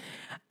correctly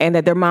and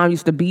that their mom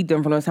used to beat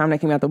them from the time they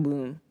came out the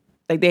womb.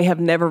 Like they have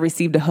never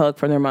received a hug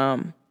from their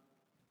mom.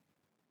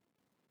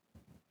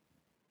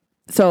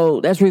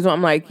 So that's the reason why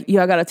I'm like,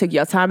 y'all got to take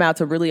your time out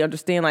to really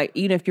understand, like,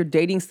 even if you're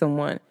dating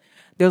someone,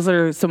 those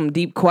are some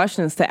deep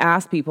questions to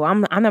ask people.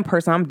 I'm that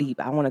person, I'm deep.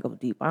 I want to go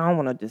deep. I don't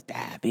want to just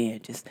dive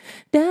in. Just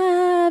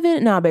dive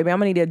in. No, baby, I'm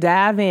going to need to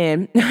dive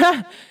in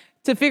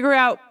to figure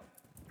out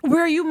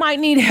where you might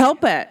need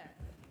help at.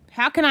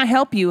 How can I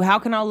help you? How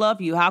can I love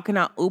you? How can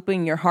I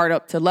open your heart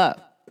up to love?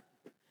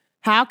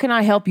 How can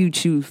I help you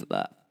choose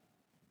love?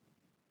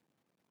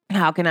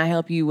 How can I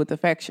help you with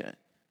affection?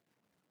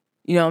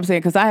 You know what I'm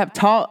saying? Because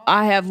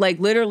I have like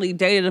literally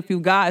dated a few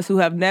guys who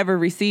have never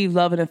received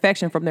love and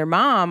affection from their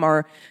mom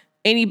or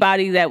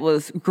anybody that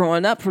was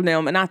growing up from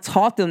them. And I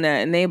taught them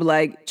that and they would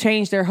like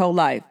change their whole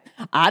life.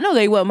 I know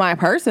they weren't my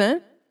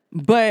person,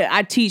 but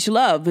I teach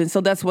love. And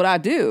so that's what I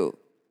do.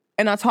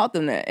 And I taught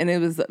them that. And it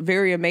was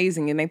very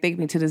amazing. And they thank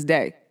me to this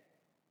day.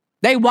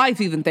 They wife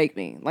even thanked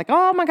me. Like,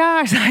 oh my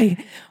gosh,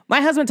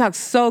 my husband talks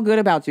so good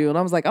about you. And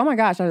I was like, oh my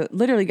gosh, I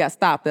literally got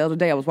stopped the other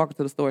day. I was walking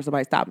to the store.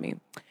 Somebody stopped me.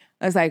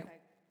 I was like,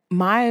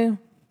 my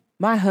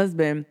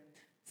husband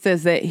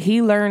says that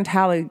he learned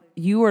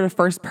you were the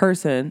first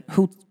person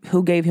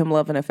who gave him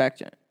love and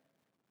affection.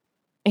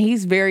 And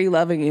he's very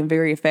loving and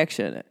very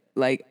affectionate.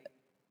 Like,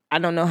 I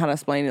don't know how to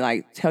explain it.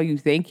 Like, tell you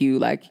thank you.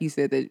 Like, he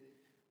said that,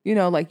 you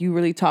know, like you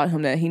really taught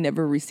him that he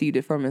never received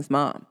it from his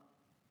mom.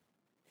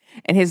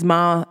 And his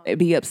mom would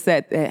be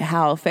upset at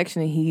how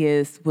affectionate he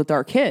is with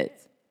our kids.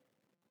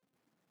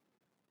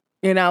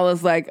 And I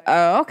was like,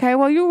 okay,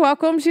 well, you're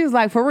welcome. She was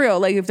like, for real,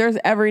 like, if there's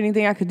ever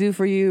anything I could do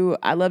for you,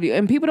 I love you.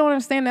 And people don't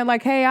understand that,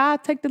 like, hey, I'll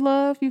take the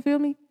love, you feel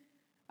me?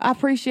 I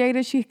appreciate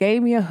it. She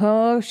gave me a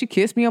hug. She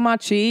kissed me on my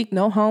cheek,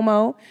 no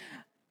homo.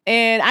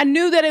 And I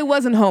knew that it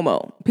wasn't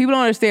homo. People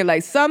don't understand,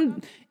 like,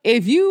 even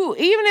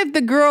if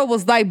the girl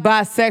was, like,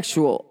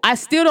 bisexual, I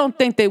still don't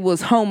think they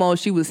was homo.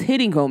 She was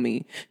hitting on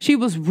me. She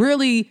was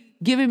really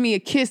giving me a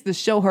kiss to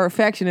show her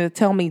affection and to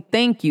tell me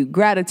thank you,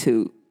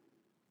 gratitude.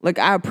 Like,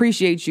 I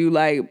appreciate you,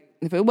 like,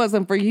 if it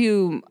wasn't for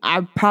you,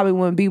 I probably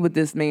wouldn't be with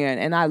this man.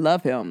 And I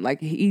love him.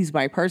 Like, he's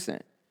my person.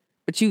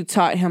 But you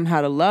taught him how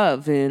to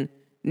love. And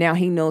now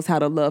he knows how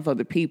to love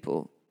other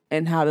people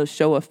and how to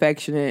show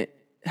affection and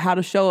how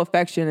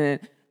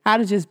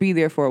to just be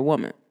there for a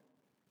woman.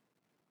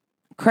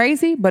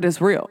 Crazy, but it's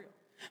real.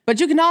 But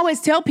you can always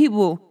tell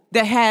people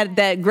that had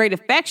that great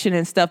affection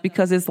and stuff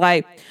because it's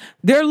like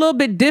they're a little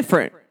bit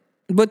different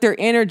with their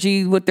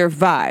energy, with their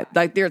vibe.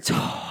 Like, they're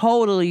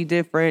totally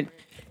different.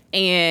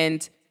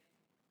 And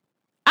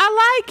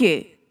I like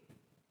it.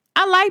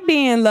 I like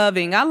being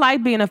loving. I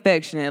like being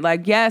affectionate.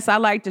 Like, yes, I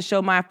like to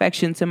show my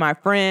affection to my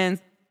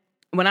friends.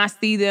 When I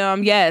see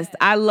them, yes,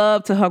 I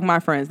love to hug my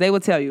friends. They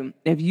will tell you,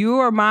 if you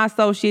are my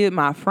associate,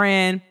 my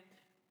friend,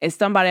 it's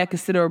somebody I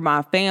consider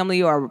my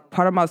family or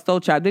part of my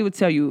soul tribe, they would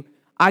tell you,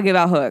 I give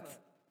out hugs.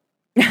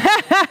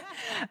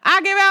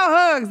 I give out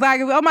hugs. Like,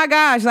 oh my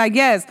gosh, like,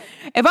 yes.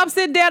 If I'm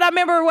sitting down, I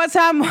remember one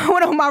time I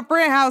went to my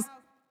friend's house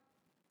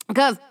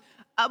because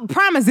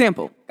prime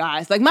example,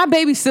 guys, like my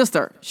baby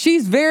sister,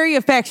 she's very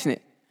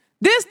affectionate.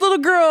 This little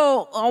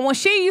girl, when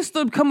she used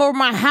to come over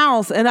my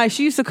house and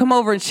she used to come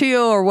over and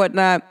chill or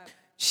whatnot,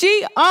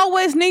 she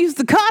always needs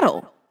to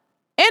cuddle.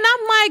 And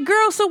I'm like,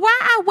 girl, so why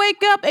I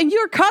wake up and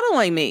you're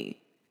cuddling me?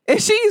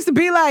 And she used to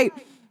be like,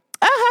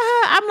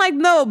 I'm like,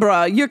 no,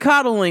 bro, you're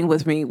cuddling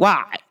with me.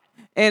 Why?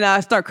 And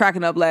I start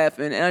cracking up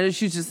laughing. And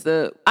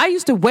I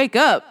used to wake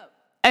up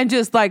and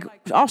just like,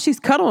 oh, she's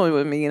cuddling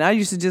with me. And I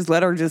used to just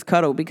let her just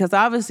cuddle because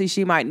obviously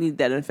she might need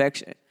that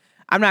affection.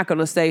 I'm not going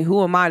to say,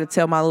 who am I to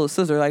tell my little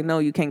sister, like, no,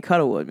 you can't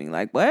cuddle with me.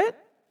 Like, what?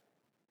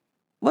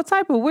 What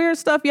type of weird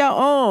stuff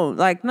y'all own?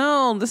 Like,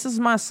 no, this is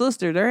my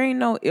sister. There ain't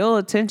no ill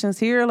intentions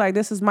here. Like,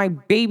 this is my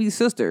baby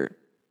sister.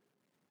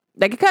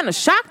 Like, it kind of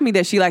shocked me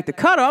that she liked to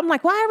cuddle. I'm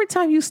like, why every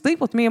time you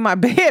sleep with me in my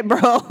bed, bro,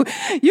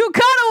 you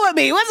cuddle with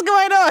me? What's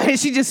going on? And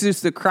she just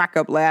used to crack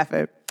up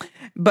laughing.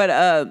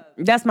 But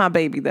that's my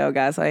baby, though,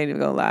 guys. I ain't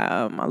even gonna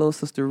lie. My little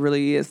sister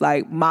really is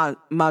like my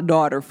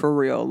daughter for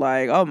real.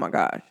 Like, oh my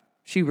gosh,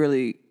 she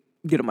really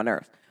get on my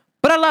nerves.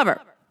 But I love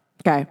her.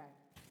 Okay,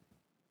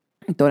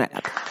 throw that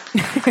out.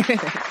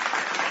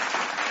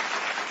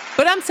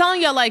 But I'm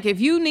telling y'all, like,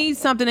 if you need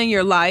something in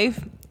your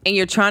life and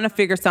you're trying to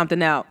figure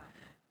something out,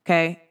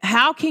 okay,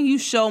 how can you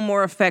show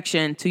more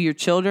affection to your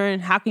children?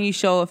 How can you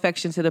show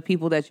affection to the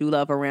people that you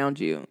love around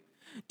you?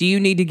 Do you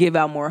need to give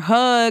out more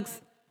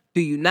hugs? Do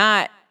you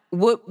not?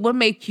 What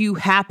make you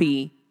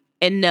happy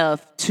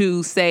enough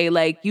to say,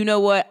 like, you know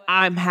what?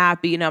 I'm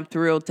happy and I'm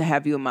thrilled to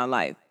have you in my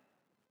life.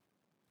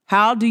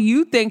 How do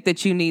you think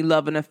that you need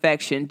love and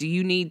affection? Do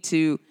you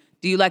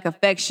like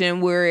affection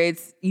where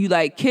you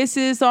like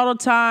kisses all the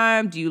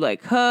time? Do you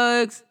like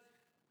hugs?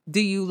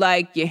 Do you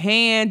like your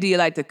hand? Do you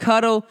like to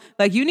cuddle?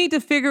 Like, you need to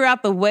figure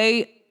out the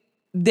way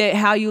that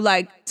how you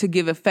like to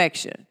give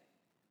affection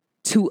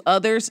to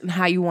others and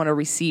how you want to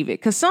receive it.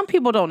 Because some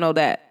people don't know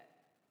that.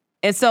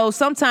 And so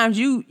sometimes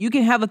you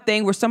can have a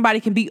thing where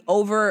somebody can be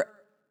over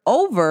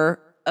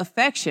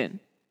affectionist,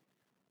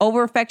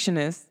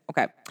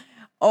 okay,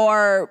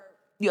 or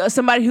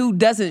somebody who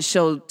doesn't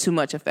show too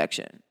much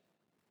affection.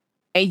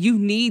 And you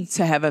need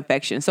to have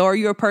affection. So are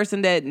you a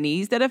person that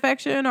needs that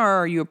affection, or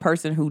are you a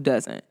person who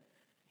doesn't?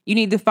 You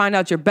need to find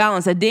out your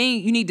balance. And then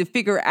you need to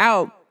figure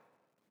out,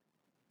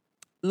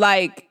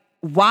 like,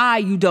 why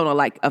you don't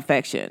like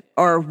affection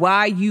or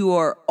why you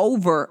are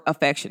over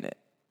affectionate.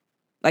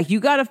 Like, you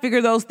got to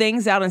figure those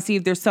things out and see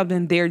if there's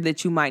something there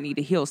that you might need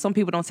to heal. Some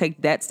people don't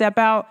take that step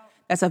out.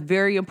 That's a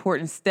very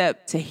important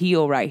step to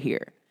heal right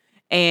here.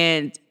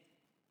 And,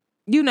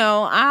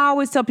 I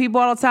always tell people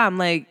all the time,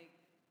 like,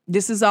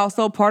 this is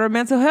also part of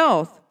mental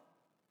health.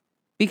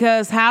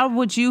 Because how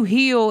would you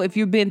heal if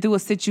you've been through a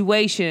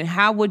situation?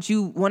 How would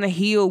you want to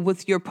heal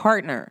with your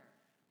partner?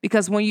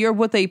 Because when you're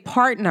with a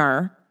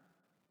partner,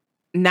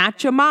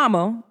 not your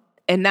mama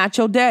and not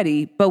your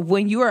daddy, but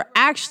when you are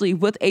actually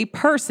with a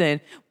person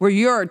where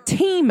you're a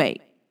teammate,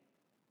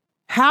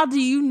 how do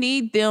you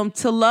need them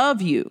to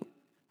love you?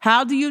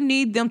 How do you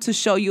need them to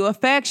show you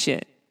affection?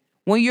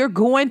 When you're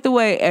going through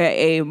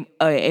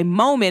a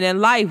moment in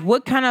life,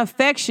 what kind of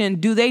affection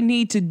do they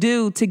need to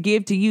do to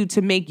give to you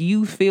to make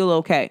you feel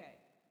okay?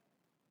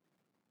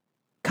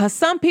 Because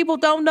some people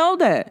don't know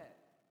that.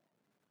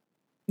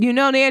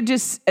 They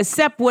just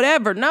accept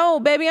whatever. No,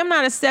 baby, I'm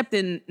not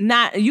accepting.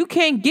 You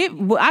can't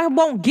I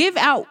won't give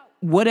out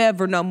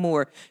whatever no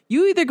more.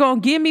 You either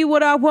going to give me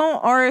what I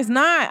want or it's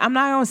not. I'm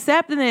not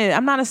accepting it.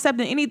 I'm not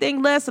accepting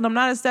anything less, and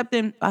I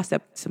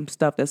accept some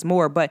stuff that's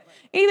more, but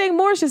anything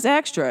more is just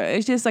extra.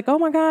 It's just like, oh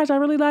my gosh, I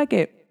really like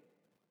it.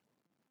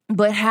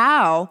 But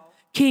how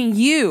can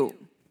you,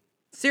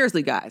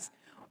 seriously guys,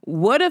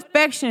 what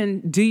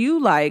affection do you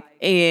like,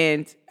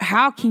 and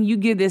how can you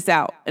give this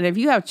out? And if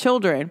you have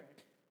children,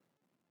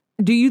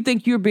 do you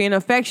think you're being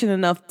affectionate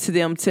enough to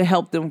them to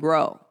help them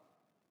grow?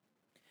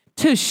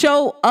 To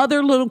show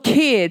other little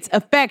kids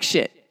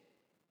affection.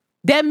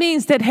 That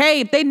means that,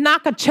 hey, if they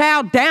knock a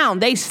child down,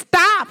 they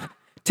stop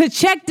to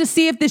check to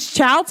see if this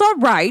child's all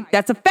right.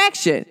 That's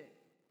affection.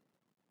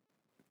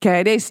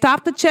 Okay, they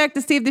stop to check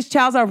to see if this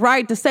child's all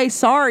right, to say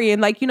sorry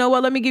and like, you know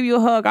what, let me give you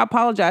a hug. I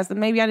apologize. And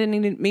maybe I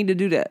didn't mean to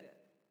do that.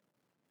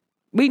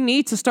 We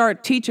need to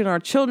start teaching our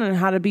children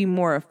how to be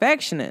more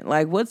affectionate.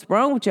 Like, what's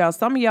wrong with y'all?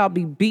 Some of y'all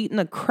be beating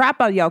the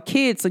crap out of y'all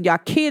kids. So y'all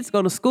kids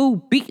go to school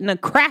beating the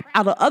crap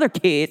out of other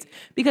kids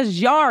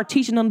because y'all are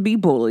teaching them to be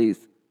bullies.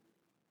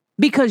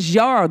 Because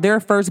y'all are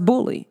their first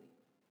bully.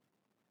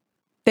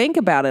 Think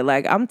about it.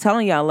 Like, I'm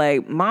telling y'all,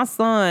 like, my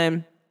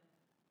son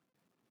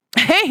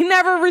ain't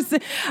never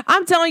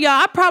I'm telling y'all,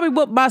 I probably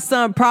whooped my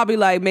son probably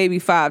like maybe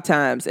 5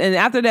 times. And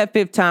after that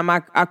 5th time, I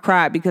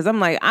cried because I'm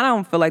like, I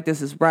don't feel like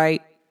this is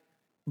right.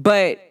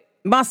 But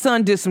my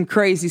son did some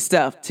crazy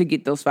stuff to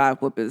get those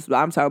 5 whoopings.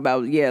 I'm talking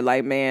about,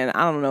 man,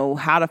 I don't know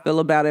how to feel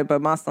about it,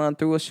 but my son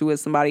threw a shoe at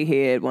somebody's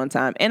head one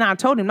time, and I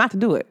told him not to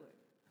do it.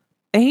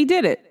 And he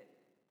did it.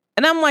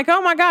 And I'm like,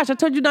 oh my gosh, I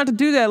told you not to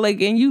do that.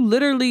 Like, and you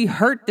literally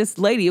hurt this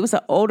lady. It was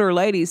an older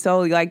lady. So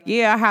like,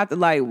 I had to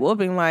like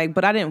whoop him,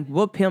 but I didn't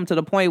whoop him to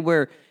the point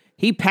where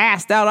he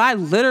passed out. I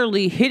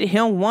literally hit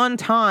him one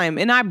time,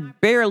 and I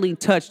barely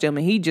touched him,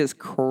 and he just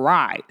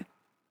cried.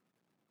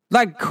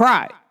 Like,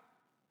 cried.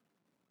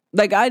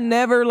 Like, I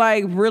never,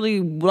 like, really,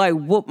 like,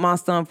 whooped my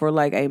son for,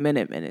 like, a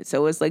minute.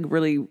 So it's, like,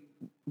 really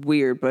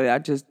weird, but I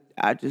just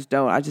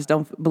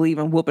don't believe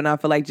in whooping. I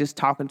feel like just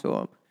talking to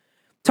him.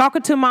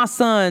 Talking to my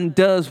son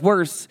does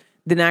worse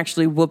than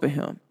actually whooping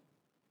him.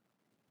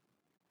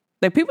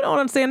 Like, people don't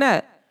understand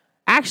that.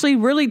 Actually,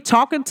 really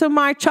talking to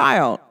my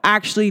child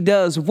actually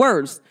does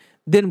worse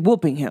than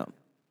whooping him.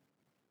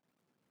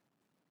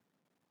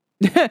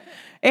 It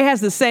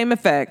has the same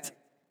effect.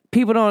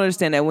 People don't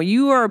understand that. When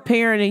you are a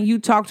parent and you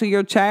talk to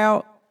your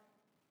child,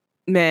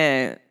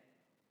 man,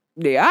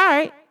 all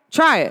right,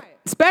 try it.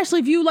 Especially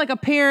if you like a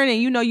parent and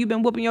you've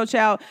been whooping your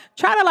child,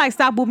 try to like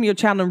stop whooping your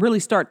child and really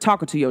start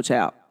talking to your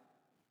child.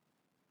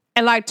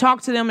 And like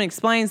talk to them and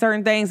explain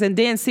certain things and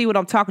then see what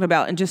I'm talking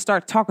about and just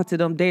start talking to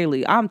them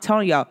daily. I'm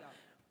telling y'all,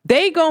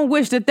 they gonna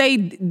wish that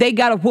they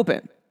got a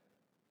whooping.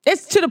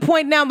 It's to the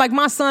point now, like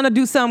my son will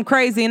do something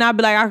crazy and I'll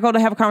be like, I go to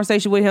have a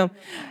conversation with him.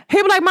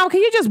 He'll be like, Mom, can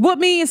you just whoop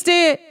me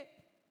instead?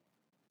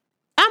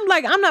 I'm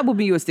like, I'm not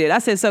whooping you instead. I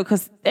said, so,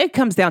 because it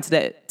comes down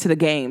to the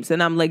games.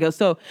 And I'm like,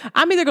 so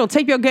I'm either going to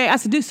take your game. I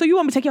said, dude, so you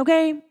want me to take your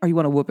game or you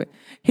want to whoop it?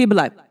 He'd be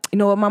like, you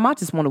know what, Mom, I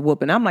just want to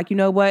whoop it. And I'm like, you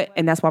know what?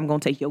 And that's why I'm going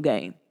to take your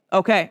game.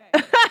 Okay.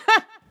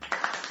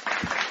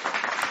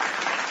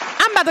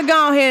 I'm about to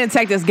go ahead and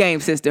take this game,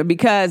 sister,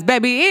 because,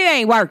 baby, it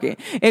ain't working.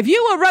 If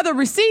you would rather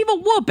receive a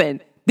whooping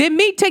than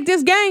me take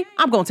this game,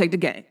 I'm going to take the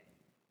game.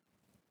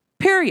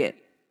 Period.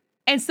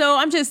 And so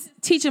I'm just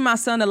teaching my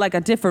son like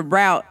a different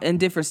route and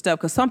different stuff.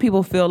 Because some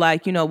people feel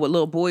like, with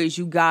little boys,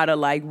 you gotta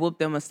like whoop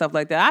them and stuff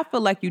like that. I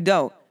feel like you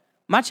don't.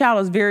 My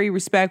child is very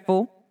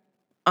respectful.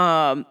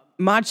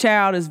 My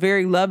child is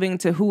very loving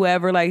to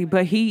whoever,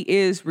 but he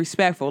is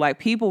respectful. Like,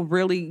 people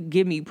really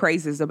give me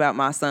praises about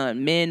my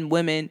son, men,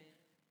 women,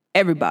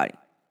 everybody.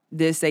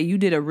 They say, you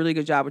did a really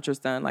good job with your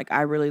son. Like,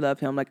 I really love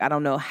him. Like, I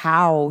don't know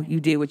how you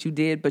did what you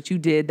did, but you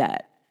did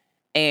that.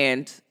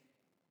 And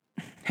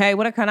hey,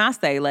 what can I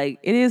say? Like,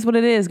 it is what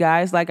it is,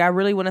 guys. Like, I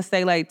really want to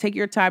say, like, take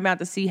your time out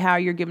to see how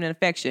you're giving an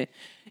affection.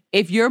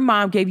 If your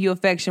mom gave you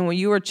affection when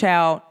you were a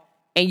child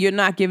and you're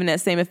not giving that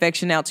same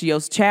affection out to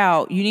your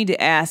child, you need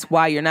to ask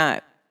why you're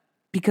not.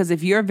 Because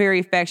if you're very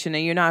affectionate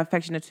and you're not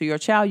affectionate to your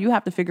child, you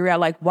have to figure out,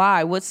 like,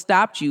 why? What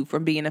stopped you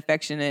from being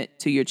affectionate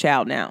to your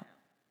child now?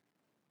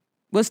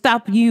 What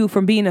stopped you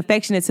from being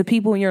affectionate to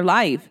people in your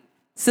life?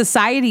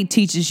 Society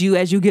teaches you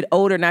as you get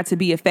older not to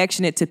be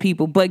affectionate to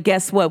people. But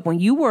guess what? When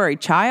you were a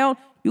child,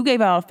 you gave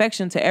out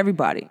affection to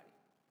everybody.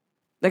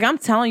 Like, I'm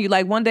telling you,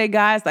 like, one day,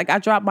 guys, like, I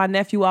dropped my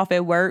nephew off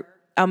at work.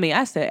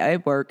 I said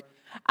at work.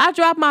 I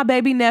dropped my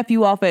baby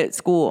nephew off at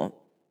school.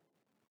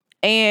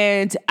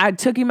 And I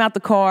took him out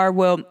the car.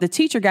 Well, the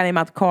teacher got him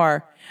out the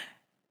car.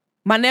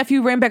 My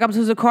nephew ran back up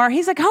to the car.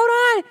 He's like, hold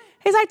on.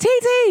 He's like,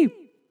 TT.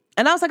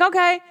 And I was like,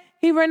 okay.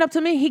 He ran up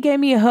to me. He gave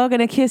me a hug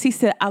and a kiss. He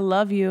said, I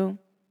love you.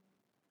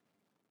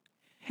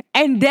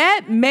 And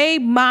that made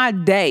my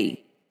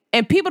day.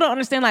 And people don't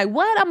understand, like,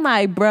 what? I'm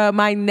like, bruh,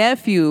 my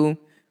nephew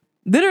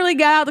literally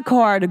got out the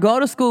car to go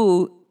to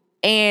school,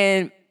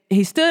 and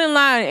he stood in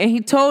line, and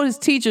he told his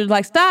teacher,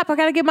 like, stop, I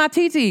got to get my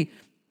TT.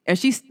 And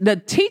the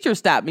teacher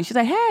stopped me. She's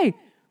like, hey.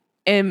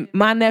 And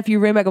my nephew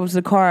ran back up to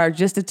the car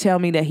just to tell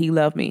me that he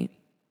loved me.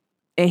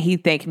 And he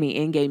thanked me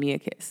and gave me a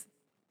kiss.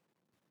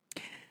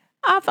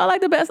 I felt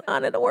like the best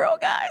aunt in the world,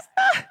 guys.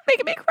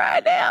 Making me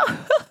cry now.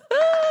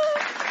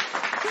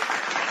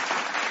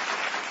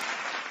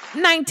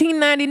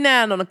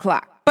 1999 on the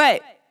clock.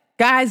 But,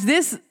 guys,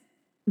 this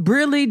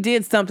really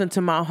did something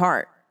to my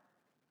heart.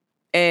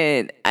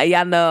 And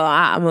y'all know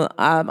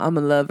I'm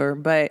a lover.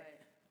 But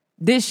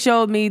this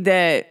showed me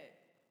that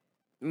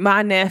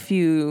my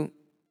nephew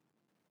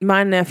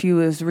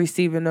is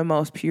receiving the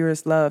most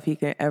purest love he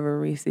can ever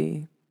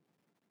receive.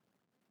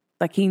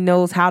 Like, he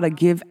knows how to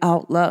give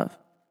out love.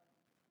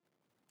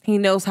 He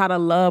knows how to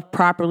love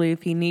properly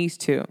if he needs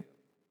to.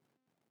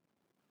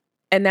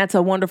 And that's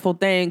a wonderful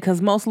thing,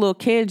 because most little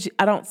kids,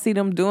 I don't see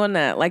them doing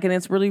that. Like, and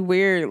it's really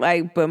weird.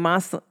 Like, but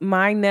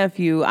my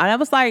nephew,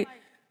 it's like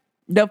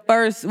the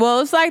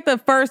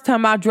first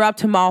time I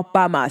dropped him off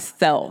by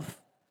myself.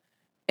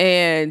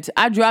 And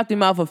I dropped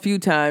him off a few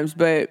times,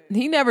 but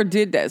he never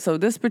did that. So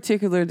this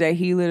particular day,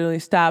 he literally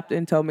stopped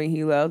and told me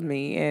he loved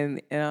me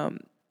and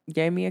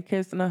gave me a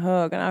kiss and a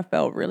hug, and I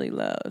felt really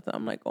loved. So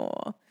I'm like,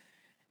 oh.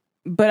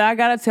 But I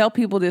got to tell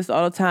people this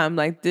all the time.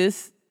 Like,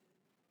 this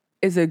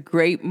is a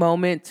great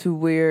moment to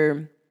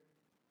where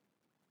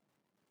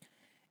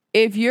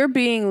if you're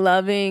being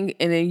loving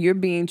and then you're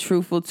being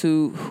truthful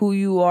to who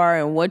you are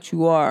and what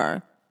you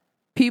are,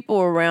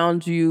 people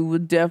around you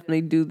would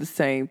definitely do the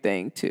same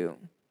thing too.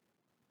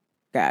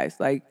 Guys,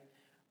 like,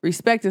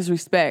 respect is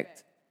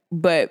respect.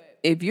 But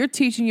if you're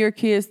teaching your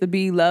kids to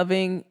be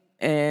loving,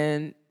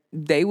 and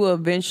they will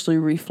eventually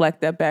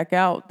reflect that back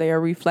out, they are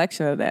a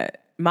reflection of that.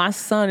 My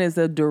son is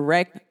a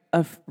direct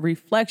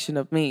reflection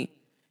of me.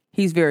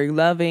 He's very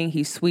loving.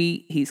 He's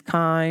sweet. He's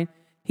kind.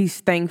 He's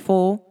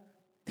thankful.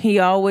 He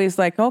always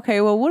like,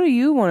 okay, well, what do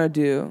you want to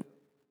do?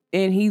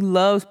 And he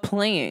loves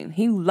playing.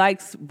 He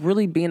likes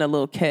really being a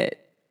little kid.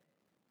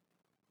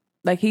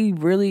 Like, he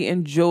really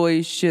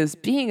enjoys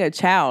just being a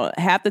child.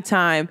 Half the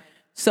time,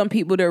 some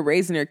people, they're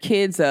raising their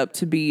kids up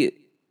to be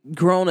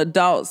grown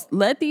adults.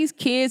 Let these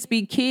kids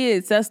be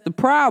kids. That's the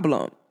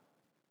problem.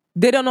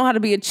 They don't know how to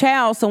be a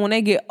child. So when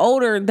they get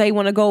older, they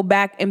want to go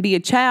back and be a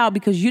child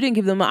because you didn't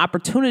give them an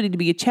opportunity to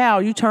be a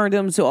child. You turned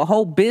them into a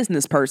whole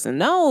business person.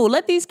 No,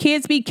 let these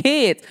kids be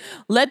kids.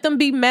 Let them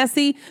be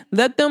messy.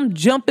 Let them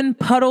jump in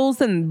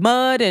puddles and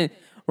mud and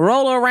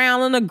roll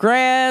around in the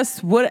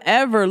grass,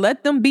 whatever.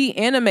 Let them be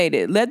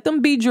animated. Let them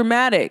be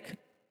dramatic.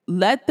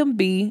 Let them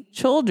be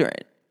children.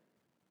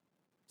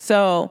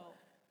 So,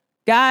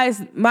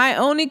 guys, my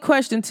only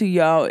question to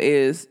y'all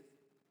is,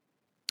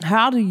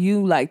 how do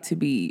you like to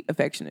be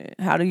affectionate?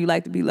 How do you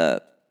like to be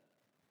loved?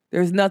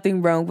 There's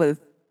nothing wrong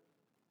with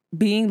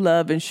being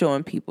loved and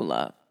showing people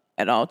love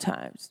at all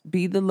times.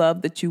 Be the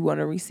love that you want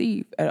to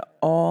receive at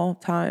all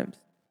times.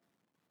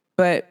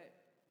 But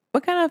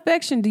what kind of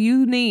affection do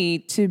you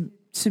need to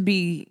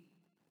be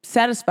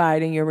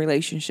satisfied in your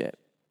relationship?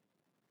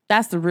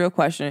 That's the real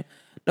question.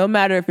 No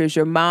matter if it's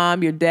your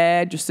mom, your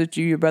dad, your sister,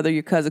 your brother,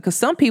 your cousin. Because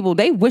some people,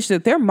 they wish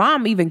that their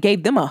mom even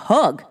gave them a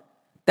hug.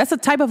 That's a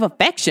type of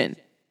affection.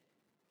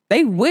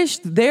 They wish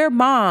their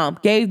mom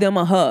gave them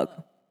a hug.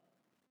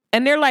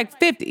 And they're like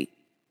 50.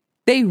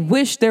 They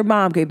wish their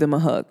mom gave them a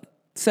hug.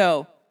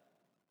 So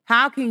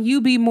how can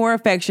you be more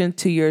affectionate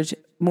to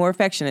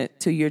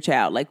your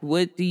child? Like,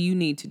 what do you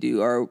need to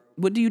do? Or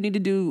what do you need to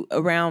do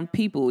around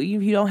people?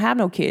 Even if you don't have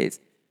no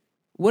kids,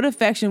 what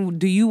affection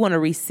do you want to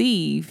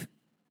receive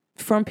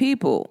from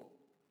people?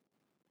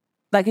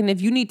 Like, and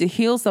if you need to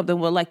heal something,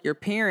 well, like your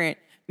parent,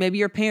 maybe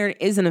your parent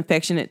isn't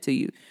affectionate to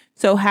you.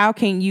 So how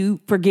can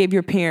you forgive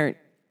your parent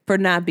for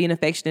not being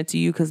affectionate to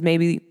you? Because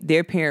maybe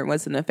their parent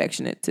wasn't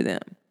affectionate to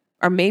them.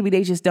 Or maybe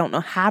they just don't know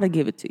how to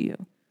give it to you.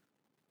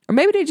 Or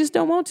maybe they just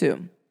don't want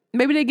to.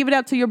 Maybe they give it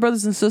out to your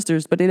brothers and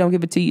sisters, but they don't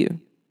give it to you.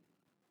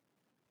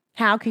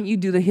 How can you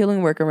do the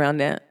healing work around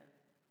that?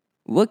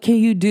 What can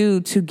you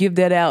do to give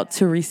that out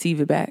to receive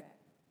it back?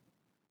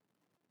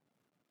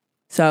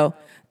 So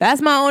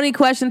that's my only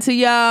question to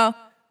y'all.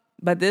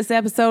 But this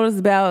episode is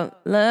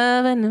about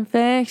love and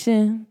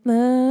affection.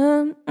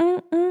 Love.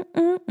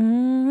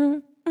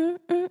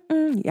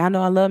 Y'all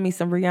know I love me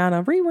some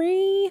Rihanna.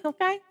 Riri,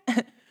 okay?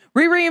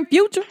 Riri and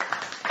Future.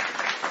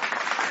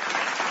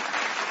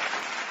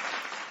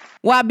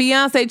 Why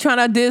Beyonce trying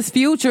to diss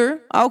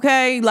Future,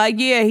 okay? Like,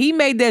 yeah, he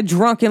made that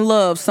drunken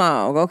love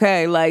song,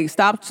 okay? Like,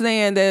 stop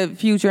saying that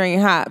Future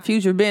ain't hot.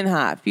 Future been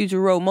hot. Future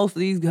wrote most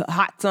of these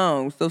hot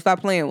songs, so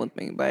stop playing with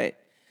me. But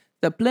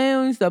stop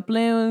playing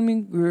with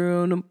me,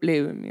 girl, don't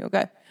play with me,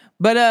 okay?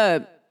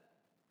 But,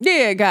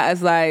 yeah,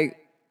 guys, like,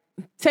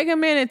 take a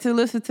minute to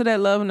listen to that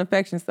love and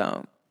affection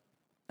song.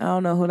 I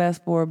don't know who that's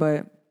for,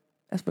 but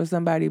that's for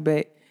somebody.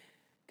 But,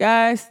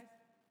 guys,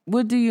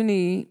 what do you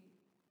need?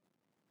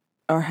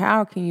 Or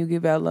how can you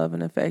give out love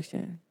and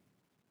affection?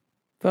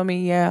 For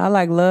me, yeah, I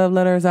like love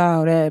letters,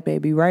 all that,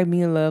 baby. Write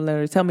me a love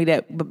letter. Tell me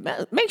that.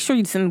 But make sure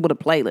you send it with a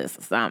playlist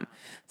or something.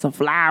 Some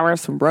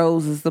flowers, some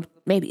roses,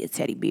 maybe a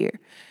teddy bear.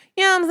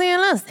 You know what I'm saying? A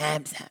little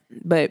something.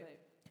 But,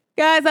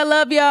 guys, I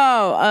love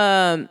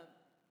y'all.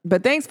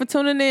 But thanks for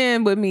tuning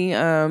in with me.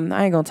 I ain't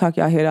going to talk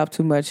y'all head off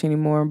too much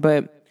anymore.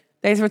 But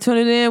thanks for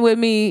tuning in with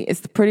me.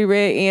 It's the Pretty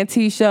Red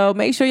Auntie Show.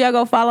 Make sure y'all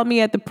go follow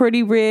me at the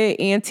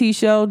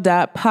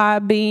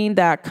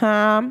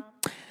prettyredauntieshow.podbean.com.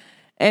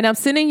 And I'm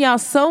sending y'all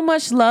so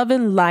much love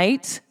and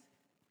light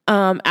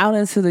out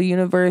into the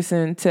universe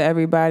and to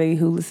everybody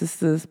who listens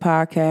to this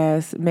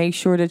podcast. Make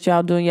sure that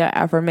y'all doing your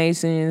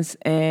affirmations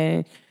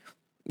and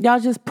y'all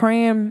just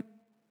praying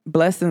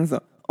blessings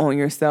on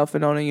yourself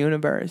and on the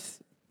universe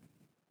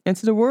and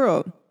to the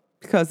world,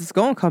 because it's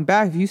going to come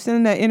back. If you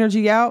sending that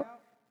energy out,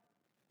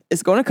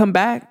 it's going to come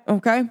back,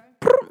 okay?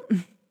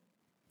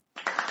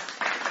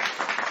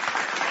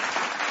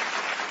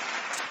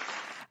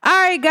 All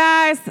right,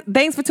 guys.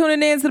 Thanks for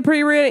tuning in to the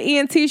Pretty Red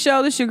ENT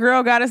Show. This is your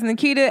girl, Goddess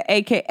Nikita,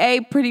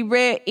 a.k.a. Pretty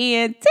Red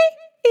ENT.